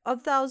sure,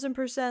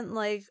 1,000%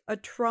 like a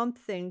Trump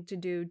thing to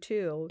do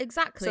too.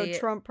 Exactly. So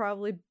Trump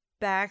probably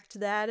backed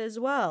that as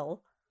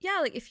well. Yeah,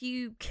 like if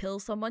you kill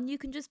someone, you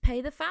can just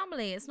pay the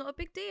family. It's not a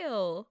big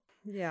deal.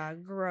 Yeah,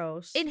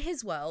 gross. In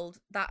his world,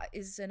 that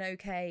is an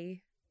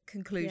okay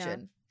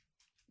conclusion.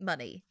 Yeah.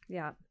 Money.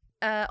 Yeah.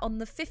 On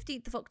the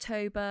 15th of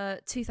October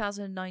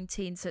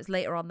 2019, so it's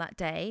later on that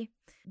day,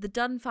 the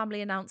Dunn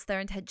family announced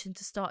their intention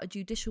to start a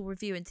judicial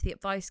review into the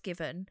advice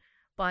given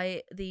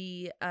by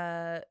the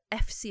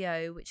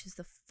FCO, which is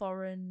the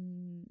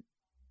Foreign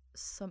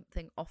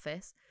Something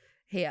Office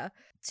here,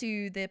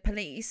 to the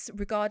police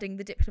regarding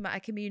the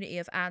diplomatic immunity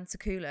of Anne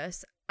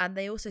Tsoukalos. And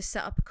they also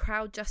set up a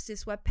crowd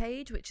justice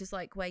webpage, which is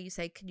like where you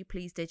say, can you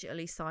please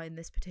digitally sign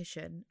this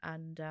petition?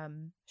 And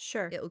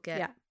sure, it'll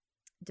get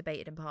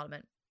debated in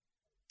Parliament.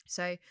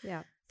 So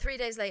 3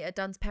 days later,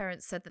 Dunn's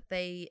parents said that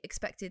they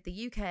expected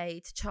the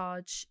UK to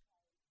charge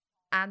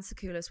Anne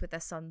Tsoukalos with their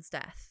son's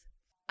death.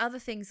 Other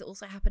things that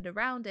also happened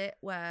around it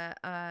were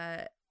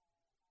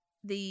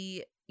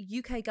the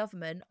UK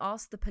government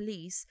asked the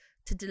police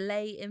to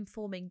delay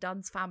informing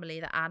Dunn's family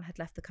that Anne had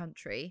left the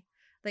country.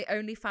 They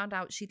only found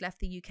out she'd left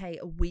the UK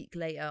a week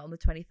later on the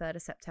 23rd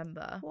of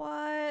September.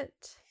 What?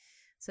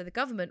 So the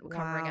government were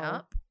covering it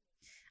up.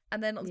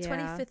 And then on the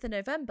 25th of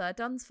November,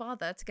 Dunn's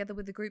father, together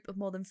with a group of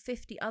more than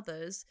 50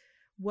 others,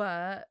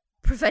 were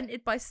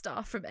prevented by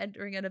staff from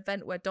entering an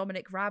event where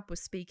Dominic Raab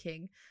was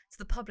speaking to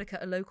the public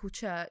at a local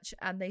church,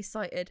 and they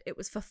cited it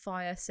was for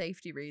fire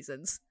safety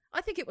reasons. I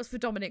think it was for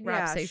Dominic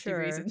Raab safety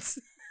reasons.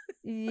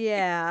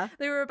 Yeah.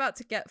 They were about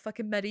to get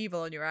fucking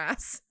medieval on your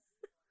ass.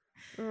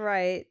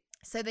 Right.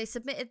 So they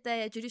submitted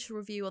their judicial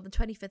review on the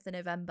 25th of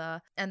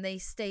November, and they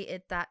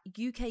stated that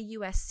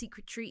UK-US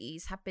secret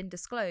treaties have been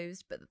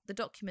disclosed, but the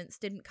documents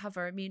didn't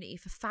cover immunity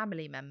for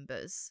family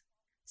members.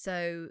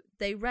 So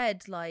they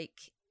read,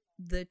 like,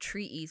 the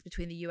treaties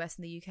between the US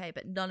and the UK,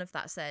 but none of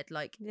that said,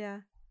 like,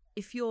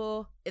 if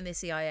you're in the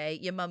CIA,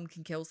 your mum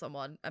can kill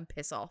someone and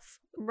piss off.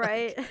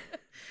 Right.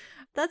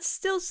 That's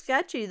still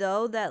sketchy,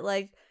 though, that,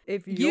 like,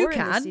 if you're in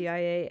the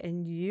CIA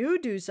and you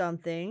do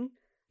something...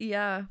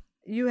 Yeah.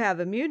 You have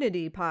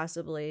immunity,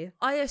 possibly.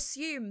 I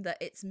assume that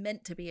it's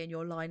meant to be in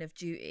your line of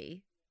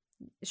duty.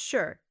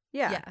 Sure.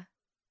 Yeah. Yeah.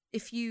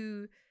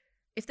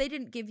 If they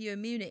didn't give you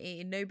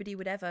immunity, nobody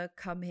would ever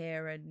come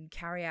here and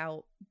carry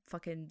out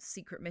fucking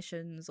secret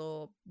missions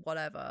or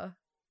whatever,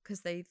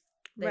 because they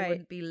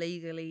wouldn't be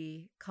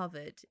legally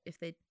covered if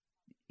they,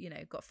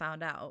 got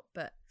found out.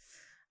 But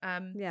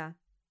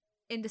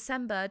in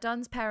December,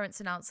 Dunn's parents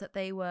announced that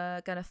they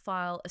were going to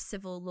file a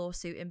civil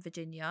lawsuit in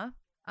Virginia.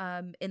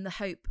 In the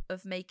hope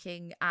of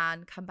making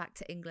Anne come back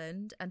to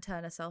England and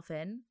turn herself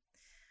in.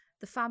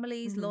 The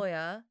family's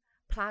lawyer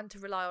planned to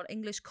rely on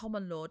English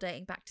common law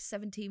dating back to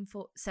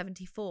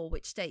 1774,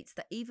 which states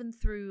that even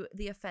though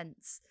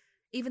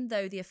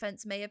the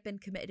offence may have been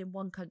committed in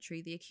one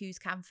country, the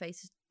accused can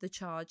face the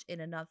charge in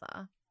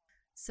another.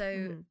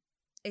 So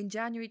in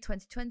January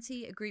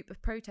 2020, a group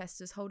of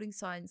protesters holding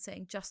signs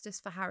saying "Justice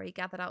for Harry"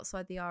 gathered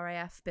outside the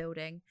RAF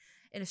building.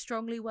 In a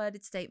strongly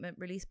worded statement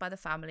released by the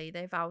family,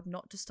 they vowed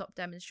not to stop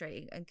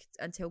demonstrating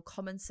until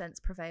common sense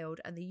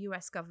prevailed and the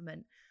US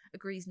government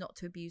agrees not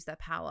to abuse their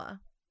power.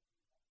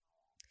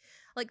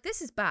 Like,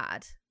 this is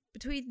bad.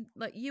 Between,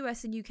 like,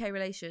 US and UK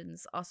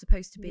relations are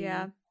supposed to be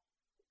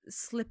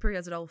slippery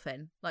as a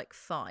dolphin. Like,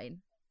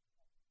 fine.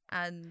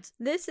 And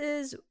this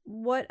is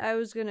what I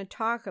was going to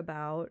talk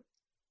about,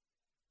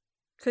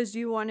 because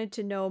you wanted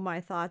to know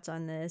my thoughts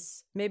on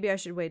this. Maybe I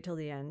should wait till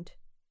the end.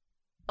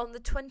 On the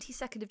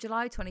 22nd of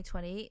July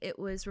 2020, it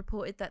was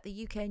reported that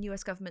the UK and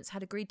US governments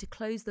had agreed to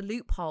close the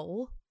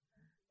loophole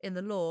in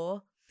the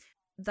law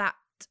that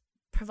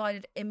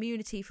provided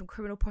immunity from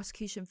criminal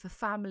prosecution for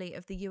family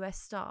of the US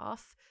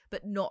staff,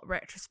 but not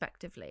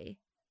retrospectively.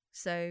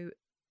 So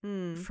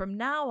from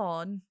now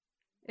on,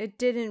 it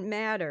didn't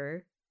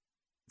matter.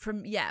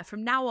 From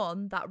now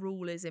on, that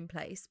rule is in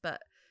place,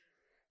 but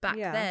back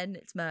then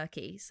it's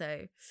murky.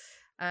 So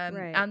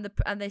right.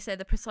 And they say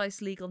the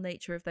precise legal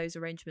nature of those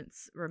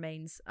arrangements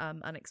remains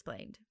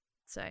unexplained.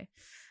 So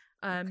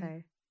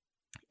okay.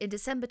 In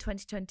December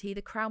 2020,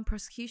 the Crown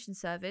Prosecution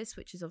Service,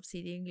 which is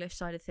obviously the English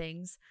side of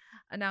things,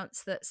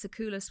 announced that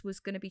Tsoukalos was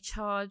going to be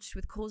charged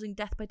with causing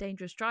death by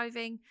dangerous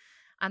driving,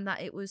 and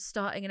that it was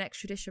starting an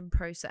extradition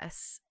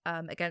process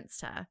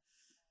against her.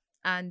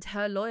 And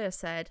her lawyer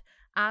said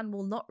Anne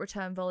will not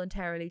return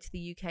voluntarily to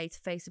the UK to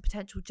face a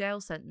potential jail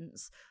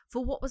sentence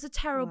for what was a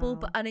terrible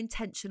but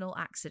unintentional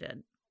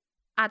accident,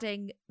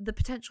 adding the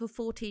potential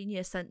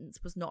 14-year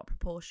sentence was not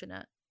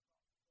proportionate.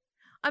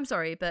 I'm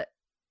sorry, but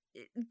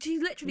do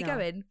you literally go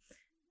in,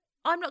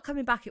 I'm not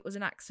coming back, it was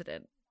an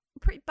accident.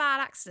 Pretty bad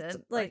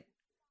accident. Like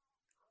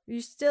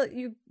you still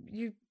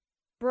you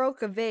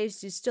broke a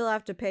vase, you still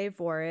have to pay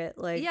for it.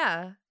 Like,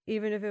 yeah,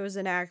 even if it was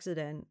an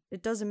accident,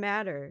 it doesn't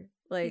matter.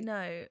 Like,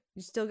 no,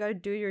 you still got to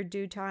do your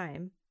due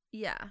time.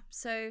 Yeah.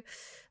 So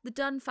the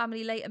Dunn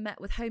family later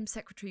met with Home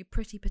Secretary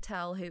Priti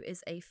Patel, who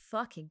is a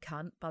fucking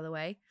cunt, by the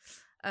way.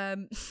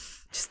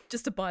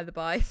 Just to by the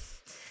by.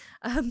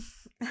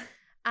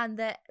 And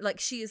that, like,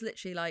 she is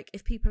literally like,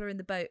 if people are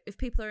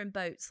in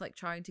boats like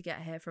trying to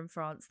get here from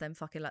France, then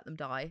fucking let them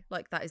die.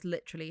 Like, that is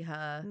literally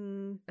her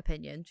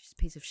opinion. She's a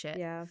piece of shit.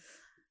 Yeah.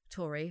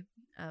 Tory,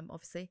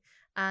 obviously.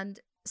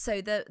 And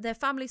so their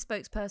family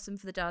spokesperson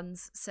for the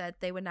Dunns said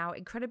they were now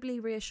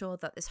incredibly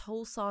reassured that this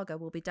whole saga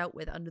will be dealt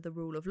with under the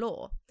rule of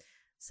law.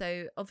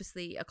 So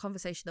obviously a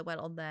conversation that went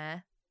on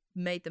there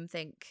made them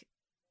think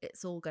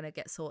it's all going to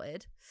get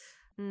sorted.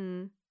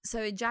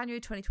 So in January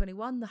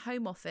 2021, the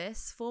Home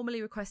Office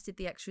formally requested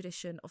the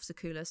extradition of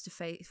Tsoukalos to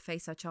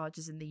face her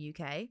charges in the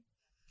UK.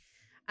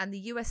 And the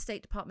US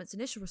State Department's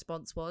initial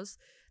response was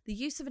the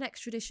use of an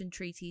extradition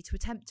treaty to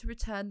attempt to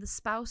return the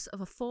spouse of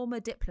a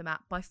former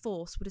diplomat by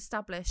force would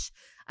establish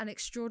an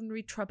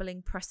extraordinary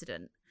troubling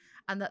precedent,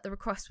 and that the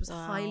request was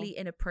highly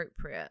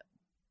inappropriate.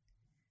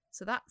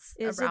 So that's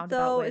is a roundabout it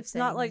though? way of it's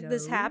not like no.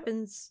 This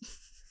happens.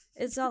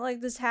 It's not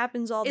like this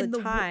happens all the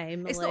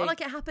time. It's not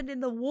like it happened in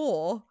the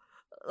war.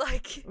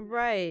 Like,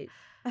 right.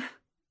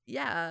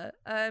 Yeah.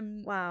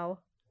 Wow.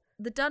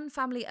 The Dunn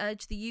family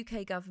urged the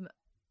UK government.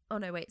 Oh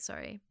no, wait,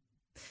 sorry.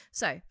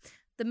 So,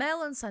 the Mail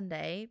on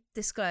Sunday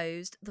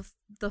disclosed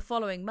the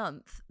following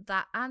month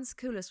that Anne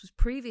Tsoukalos was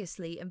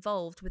previously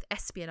involved with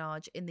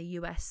espionage in the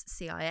US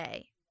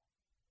CIA.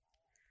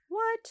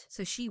 What?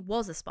 So she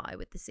was a spy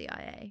with the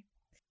CIA,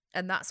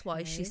 and that's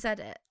why she said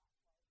it,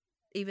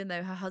 even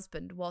though her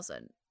husband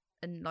wasn't,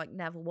 and like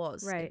never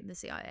was in the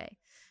CIA.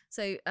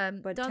 So,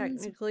 but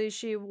Dunn's, technically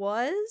she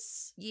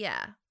was?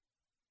 Yeah.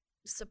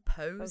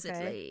 Supposedly.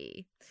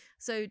 Okay.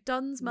 So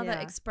Dunn's mother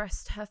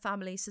expressed her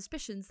family's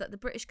suspicions that the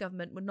British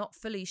government were not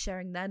fully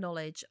sharing their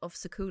knowledge of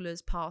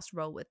Tsoukalos' past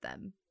role with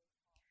them.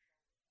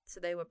 So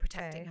they were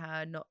protecting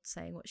her, not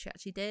saying what she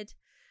actually did.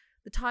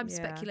 The Times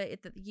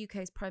speculated that the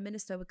UK's Prime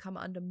Minister would come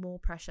under more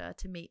pressure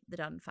to meet the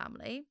Dunn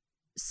family.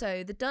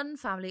 So the Dunn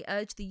family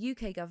urged the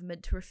UK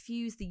government to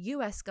refuse the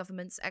US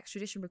government's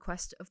extradition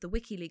request of the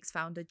WikiLeaks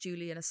founder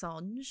Julian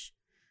Assange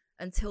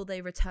until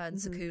they returned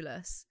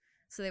Tsoukalos.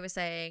 So they were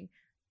saying,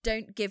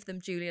 don't give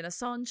them Julian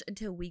Assange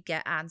until we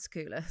get Anne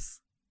Tsoukalos.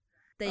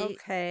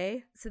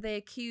 So they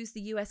accused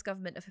the US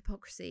government of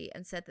hypocrisy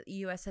and said that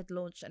the US had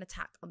launched an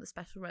attack on the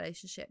special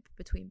relationship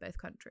between both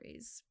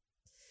countries.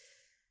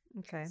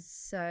 Okay.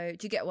 So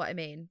do you get what I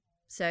mean?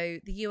 So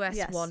the US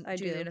want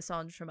Julian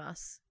Assange from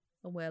us,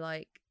 and we're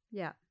like,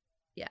 yeah.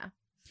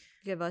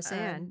 Give us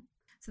Anne.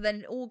 So then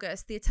in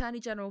August, the Attorney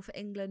General for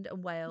England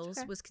and Wales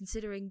was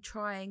considering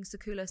trying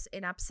Tsoukalos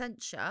in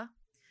absentia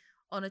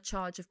on a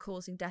charge of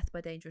causing death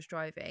by dangerous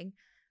driving.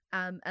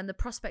 And the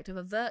prospect of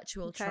a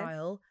virtual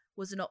trial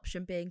was an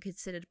option being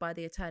considered by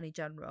the Attorney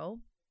General.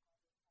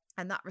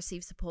 And that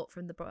received support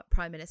from the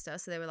Prime Minister.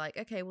 So they were like,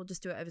 okay, we'll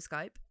just do it over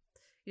Skype.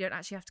 You don't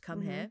actually have to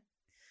come here.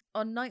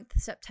 On 9th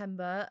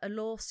September, a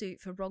lawsuit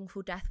for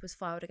wrongful death was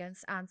filed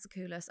against Anne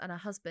Sakoulas and her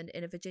husband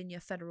in a Virginia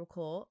federal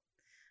court.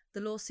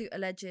 The lawsuit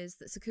alleges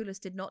that Sakoulas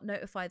did not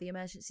notify the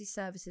emergency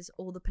services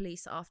or the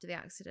police after the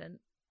accident,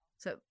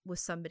 so it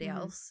was somebody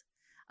else.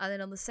 And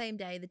then on the same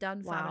day, the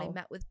Dunn family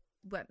met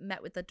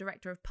with the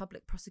director of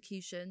public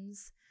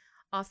prosecutions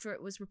after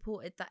it was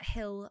reported that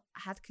Hill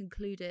had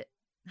concluded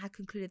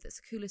that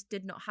Sakoulas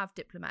did not have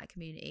diplomatic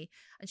immunity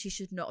and she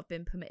should not have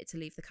been permitted to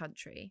leave the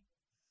country.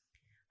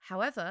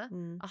 However,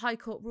 a High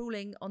Court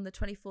ruling on the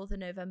 24th of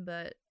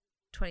November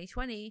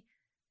 2020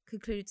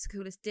 concluded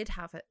Sakoulas did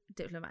have a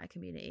diplomatic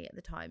immunity at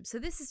the time. So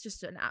this is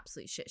just an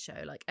absolute shit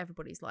show. Like,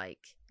 everybody's like,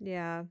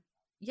 yeah,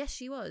 yes,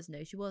 she was.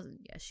 No, she wasn't.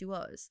 Yes, she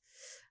was.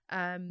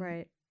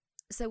 Right.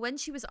 So when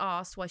she was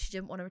asked why she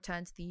didn't want to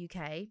return to the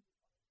UK,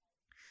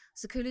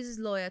 Sakoulas'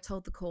 lawyer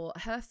told the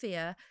court her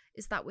fear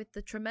is that with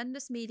the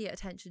tremendous media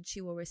attention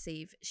she will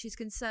receive, she's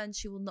concerned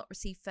she will not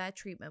receive fair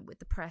treatment with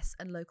the press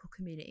and local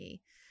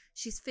community.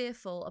 She's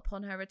fearful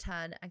upon her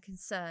return and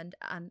concerned,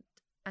 and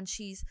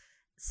she's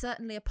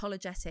certainly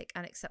apologetic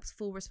and accepts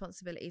full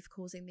responsibility for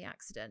causing the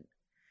accident.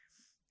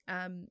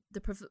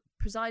 The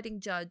presiding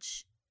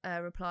judge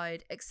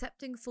replied,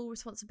 accepting full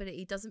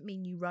responsibility doesn't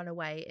mean you run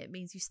away. It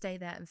means you stay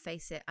there and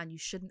face it, and you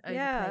shouldn't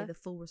overplay the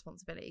full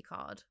responsibility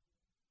card.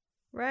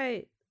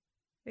 Right.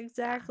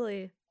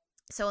 Exactly.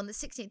 So on the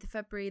 16th of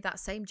February, that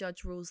same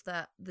judge rules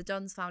that the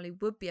Dunn's family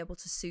would be able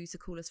to sue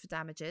Sakoulas for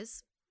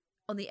damages.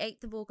 On the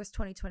 8th of August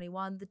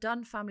 2021, the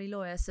Dunn family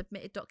lawyer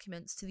submitted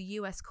documents to the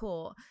US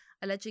court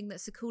alleging that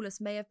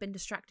Sakoulas may have been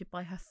distracted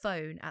by her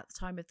phone at the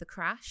time of the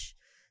crash,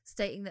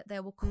 stating that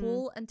there were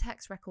call and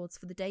text records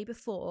for the day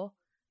before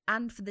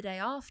and for the day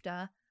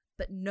after,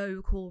 but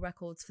no call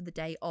records for the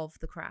day of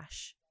the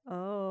crash.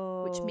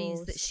 Oh, which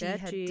means that she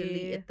had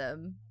deleted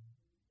them.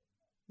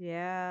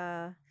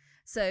 Yeah.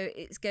 So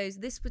it goes,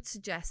 this would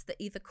suggest that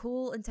either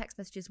call and text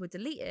messages were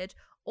deleted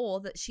or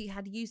that she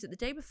had used it the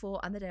day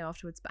before and the day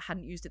afterwards, but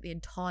hadn't used it the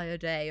entire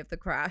day of the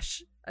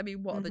crash. I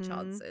mean, what are the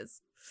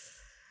chances?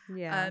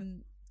 Yeah.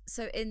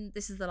 So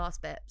this is the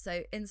last bit.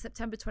 So in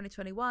September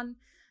 2021,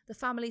 the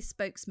family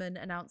spokesman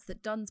announced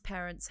that Dunn's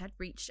parents had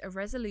reached a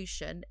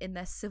resolution in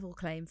their civil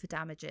claim for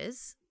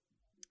damages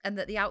and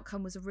that the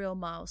outcome was a real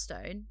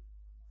milestone.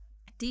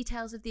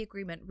 Details of the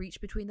agreement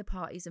reached between the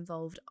parties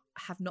involved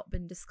have not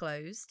been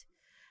disclosed.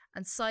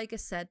 And Saiga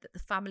said that the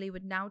family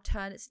would now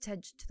turn its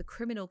attention to the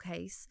criminal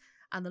case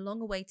and the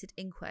long-awaited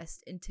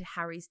inquest into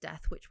Harry's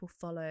death, which will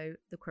follow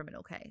the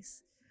criminal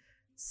case.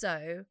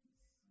 So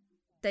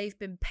they've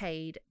been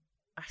paid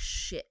a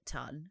shit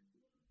ton,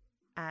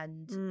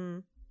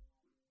 and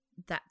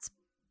that's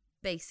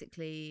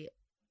basically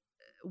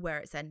where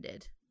it's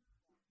ended.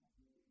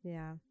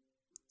 Yeah.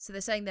 So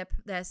they're saying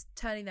they're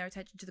turning their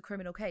attention to the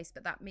criminal case,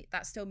 but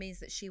that still means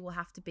that she will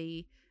have to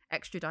be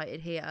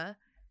extradited here,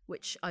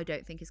 which I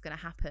don't think is going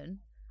to happen.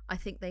 I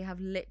think they have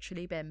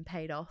literally been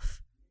paid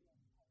off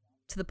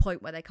to the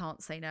point where they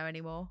can't say no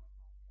anymore.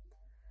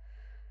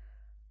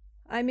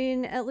 I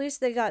mean, at least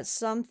they got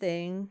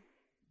something.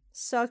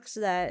 Sucks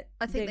that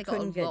I think they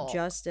couldn't get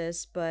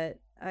justice, but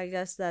I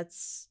guess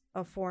that's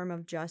a form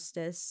of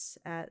justice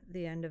at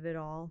the end of it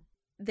all.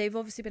 They've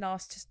obviously been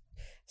asked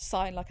to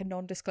sign like a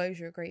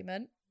non-disclosure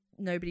agreement.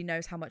 Nobody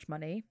knows how much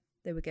money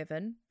they were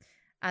given.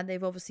 And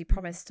they've obviously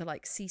promised to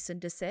like cease and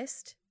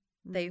desist.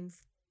 They've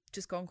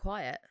just gone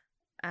quiet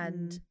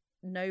and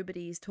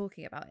nobody's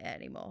talking about it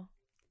anymore.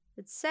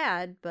 It's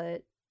sad,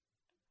 but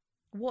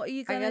what are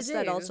you gonna do? I guess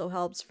that also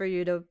helps for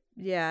you to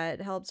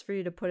it helps for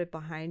you to put it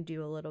behind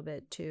you a little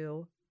bit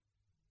too.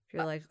 If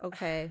you're like,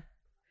 okay,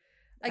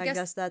 I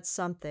guess that's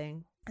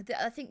something.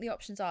 I think the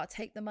options are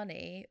take the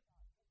money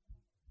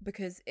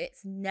because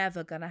it's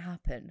never gonna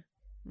happen.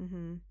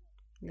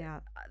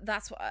 Yeah,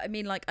 that's what I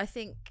mean. Like, I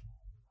think,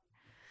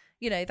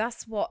 you know,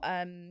 that's what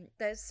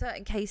there's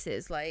certain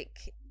cases,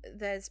 like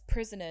there's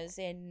prisoners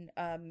in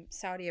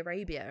Saudi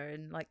Arabia,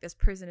 and like there's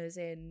prisoners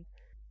in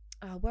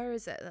where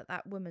is it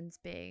that woman's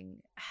being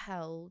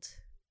held,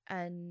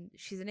 and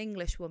she's an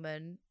English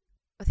woman.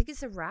 I think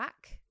it's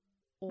Iraq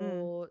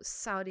or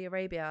Saudi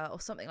Arabia or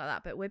something like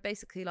that. But we're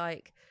basically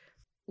like,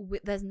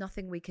 there's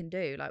nothing we can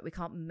do. Like, we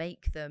can't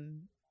make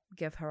them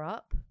give her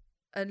up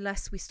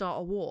unless we start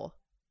a war,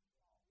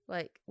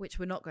 like, which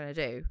we're not going to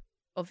do,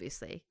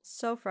 obviously.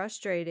 So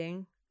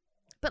frustrating.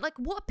 But like,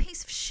 what a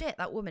piece of shit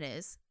that woman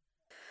is.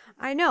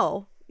 I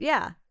know.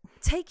 Yeah.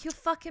 Take your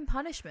fucking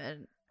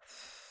punishment.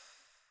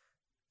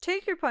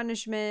 Take your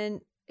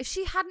punishment. If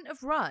she hadn't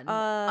have run,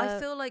 I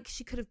feel like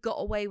she could have got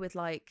away with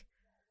like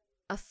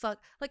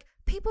like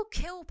people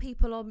kill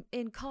people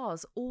in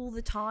cars all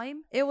the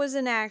time. It was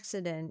an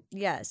accident.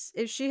 Yes.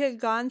 If she had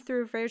gone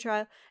through fair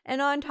trial,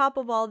 and on top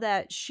of all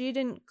that, she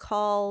didn't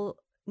call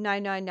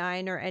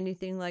 999 or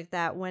anything like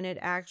that when it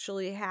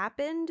actually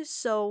happened.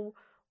 So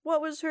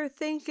what was her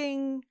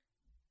thinking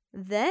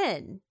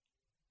then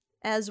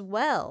as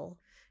well?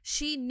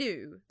 She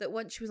knew that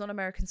once she was on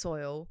American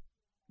soil,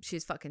 she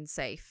was fucking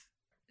safe.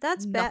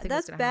 That's bad.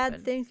 That's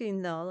bad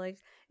thinking, though. Like,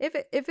 if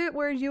it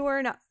were you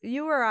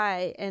or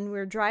I, and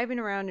we're driving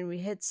around and we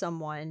hit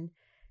someone,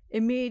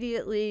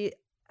 immediately,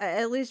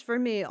 at least for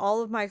me,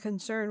 all of my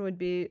concern would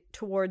be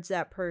towards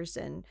that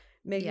person,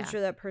 making Yeah.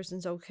 sure that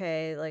person's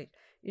okay, like,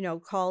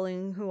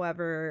 calling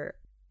whoever.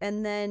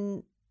 And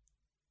then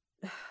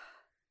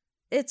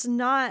it's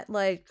not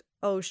like,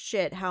 oh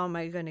shit, how am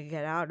I going to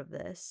get out of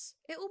this?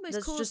 It almost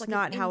That's caused just like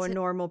not how a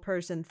normal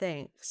person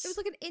thinks. It was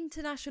like an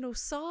international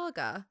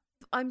saga.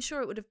 I'm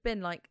sure it would have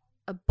been like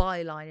a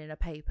byline in a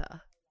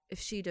paper if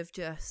she'd have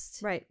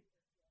just right.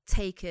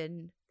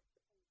 taken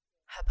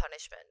her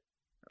punishment.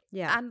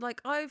 Yeah. And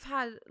like I've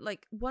had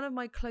like one of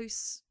my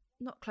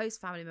not close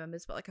family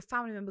members, but like a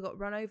family member got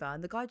run over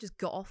and the guy just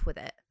got off with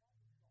it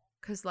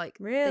because like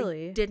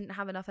really they didn't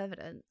have enough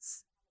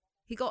evidence.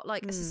 He got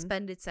like a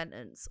suspended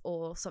sentence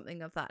or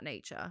something of that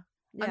nature.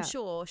 Yeah. I'm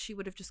sure she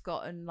would have just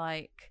gotten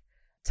like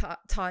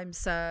time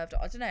served.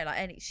 I don't know,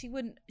 like she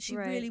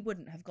really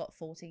wouldn't have got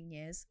 14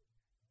 years.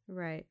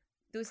 Right.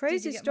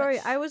 Crazy story.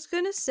 I was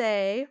gonna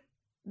say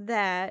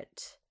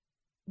that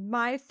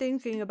my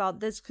thinking about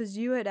this, because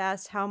you had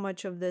asked how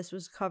much of this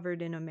was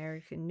covered in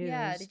American news.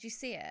 Yeah, did you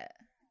see it?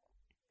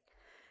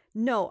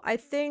 No, I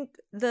think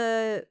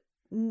the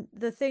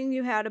thing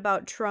you had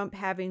about Trump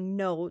having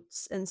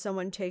notes and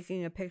someone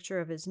taking a picture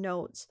of his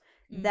notes,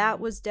 that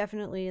was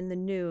definitely in the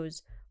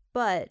news.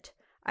 But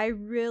I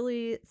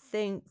really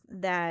think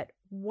that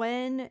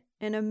when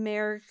an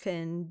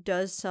American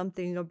does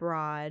something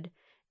abroad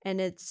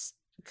and it's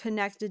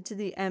connected to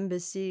the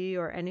embassy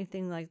or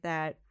anything like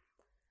that,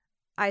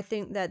 I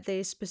think that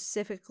they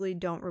specifically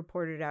don't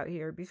report it out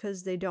here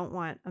because they don't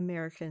want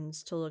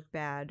Americans to look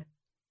bad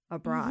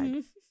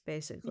abroad,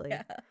 basically.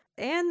 Yeah.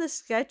 And the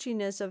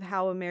sketchiness of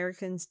how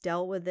Americans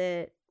dealt with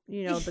it,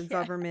 the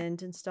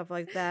government and stuff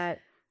like that,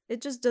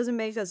 it just doesn't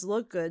make us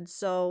look good.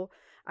 So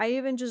I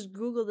even just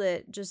Googled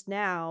it just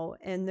now,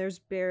 and there's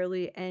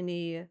barely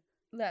any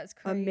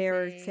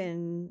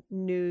American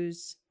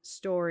news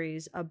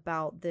stories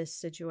about this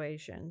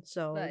situation.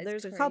 So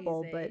there's a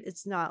couple, but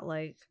it's not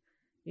like,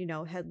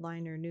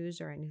 headliner news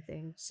or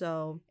anything.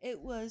 So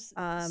it was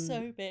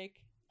so big.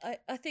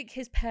 I think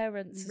his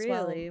parents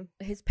really, as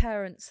well. His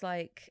parents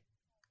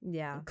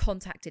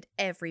contacted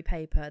every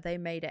paper. They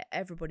made it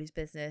everybody's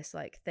business.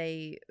 Like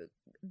they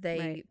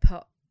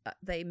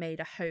made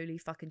a holy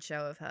fucking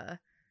show of her.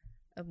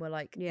 And we're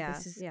like,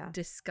 this is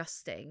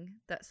disgusting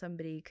that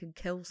somebody can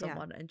kill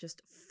someone and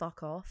just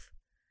fuck off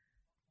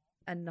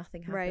and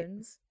nothing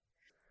happens.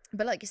 Right.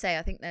 But like you say,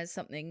 I think there's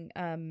something,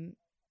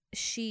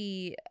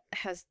 she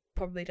has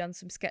probably done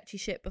some sketchy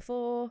shit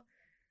before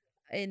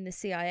in the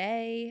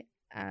CIA,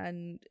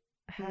 and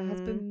her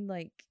husband,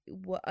 like,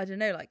 what, I don't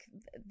know, like,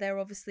 there's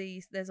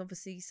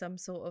obviously some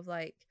sort of,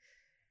 like,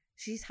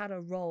 she's had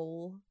a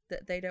role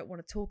that they don't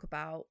want to talk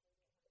about.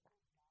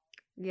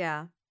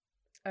 Yeah.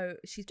 Oh,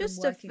 she's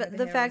just been working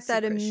the fact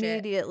that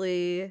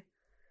immediately shit.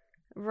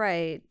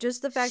 Right,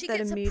 just the fact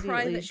that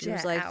immediately she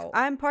was like,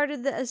 I'm part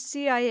of the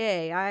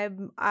CIA,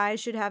 I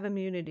should have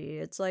immunity.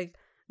 It's like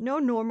no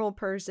normal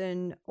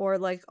person or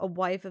like a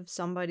wife of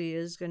somebody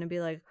is going to be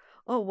like,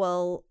 oh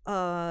well,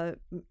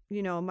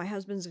 my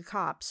husband's a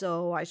cop,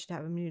 so I should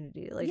have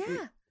immunity. Like,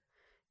 yeah,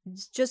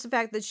 it's just the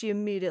fact that she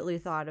immediately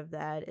thought of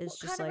that is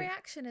what just kind like, of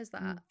reaction is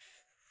that?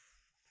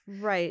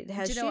 Right.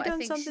 Has she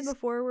done something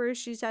before where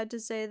she's had to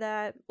say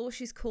that? Or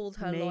she's called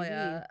her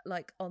lawyer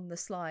like on the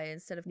sly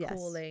instead of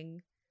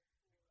calling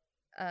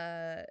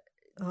that's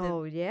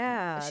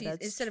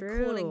instead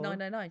true. of calling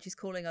 999, she's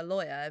calling a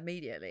lawyer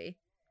immediately.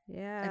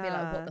 Yeah. And be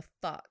like, what the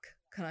fuck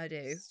can I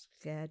do?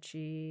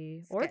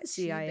 Sketchy. Or the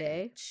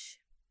CIA. Bitch.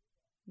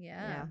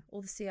 Yeah.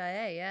 Or the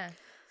CIA, yeah.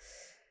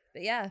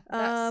 But yeah,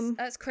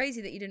 that's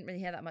crazy that you didn't really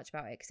hear that much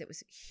about it because it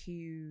was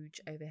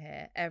huge over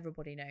here.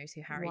 Everybody knows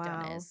who Harry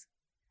Dunn is.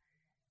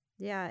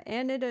 Yeah,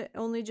 and it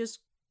only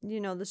just,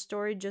 the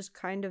story just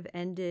kind of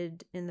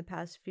ended in the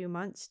past few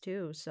months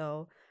too.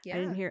 So I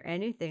didn't hear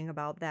anything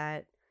about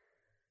that.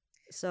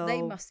 So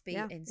they must be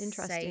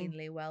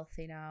insanely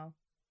wealthy now.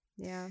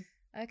 Yeah.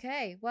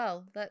 Okay,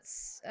 well,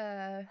 let's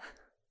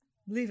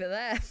leave it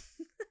there.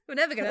 We're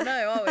never going to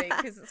know, are we?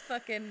 Because it's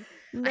fucking...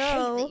 No. I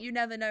hate that you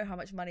never know how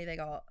much money they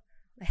got.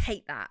 I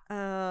hate that.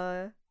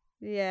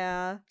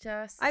 Yeah.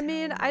 Just I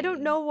mean, I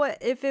don't know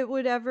if it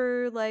would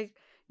ever, like...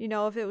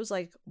 if it was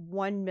like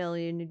 1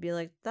 million, you'd be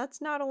like,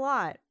 that's not a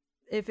lot.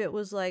 If it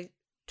was like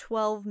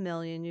 12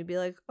 million, you'd be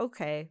like,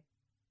 okay.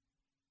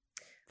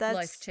 That's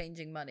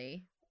life-changing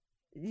money.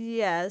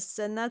 Yes,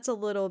 and that's a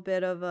little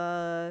bit of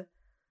a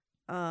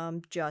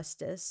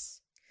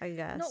justice, I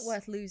guess. Not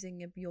worth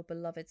losing your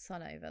beloved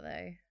son over,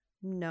 though.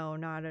 No,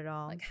 not at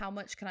all. Like, how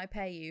much can I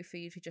pay you for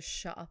you to just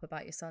shut up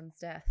about your son's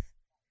death?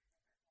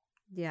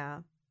 Yeah.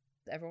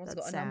 Everyone's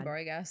got a number,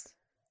 I guess.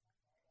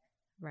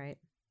 Right.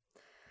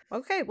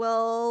 Okay,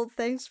 well,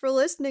 thanks for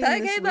listening this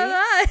week.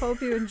 Bye-bye.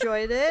 Hope you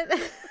enjoyed it.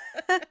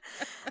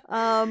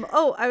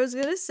 I was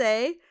going to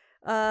say,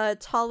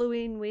 it's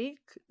Halloween week,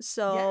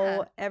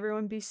 so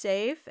everyone be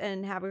safe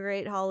and have a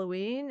great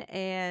Halloween,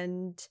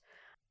 and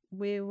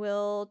we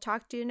will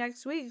talk to you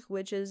next week,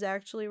 which is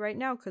actually right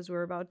now because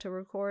we're about to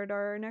record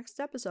our next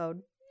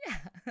episode.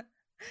 Yeah.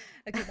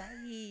 Okay,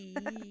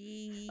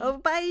 bye. Oh,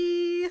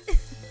 bye.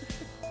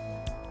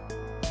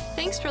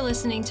 Thanks for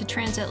listening to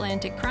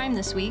Transatlantic Crime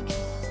this week.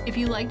 If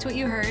you liked what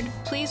you heard,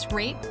 please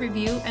rate,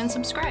 review, and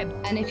subscribe.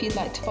 And if you'd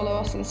like to follow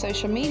us on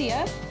social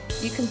media,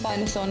 you can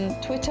find us on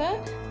Twitter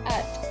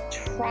at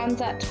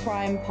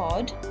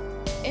TransatCrimePod,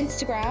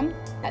 Instagram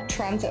at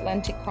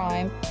Transatlantic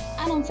Crime,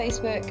 and on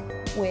Facebook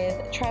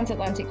with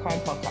Transatlantic Crime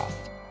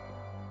Podcast.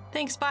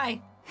 Thanks, bye.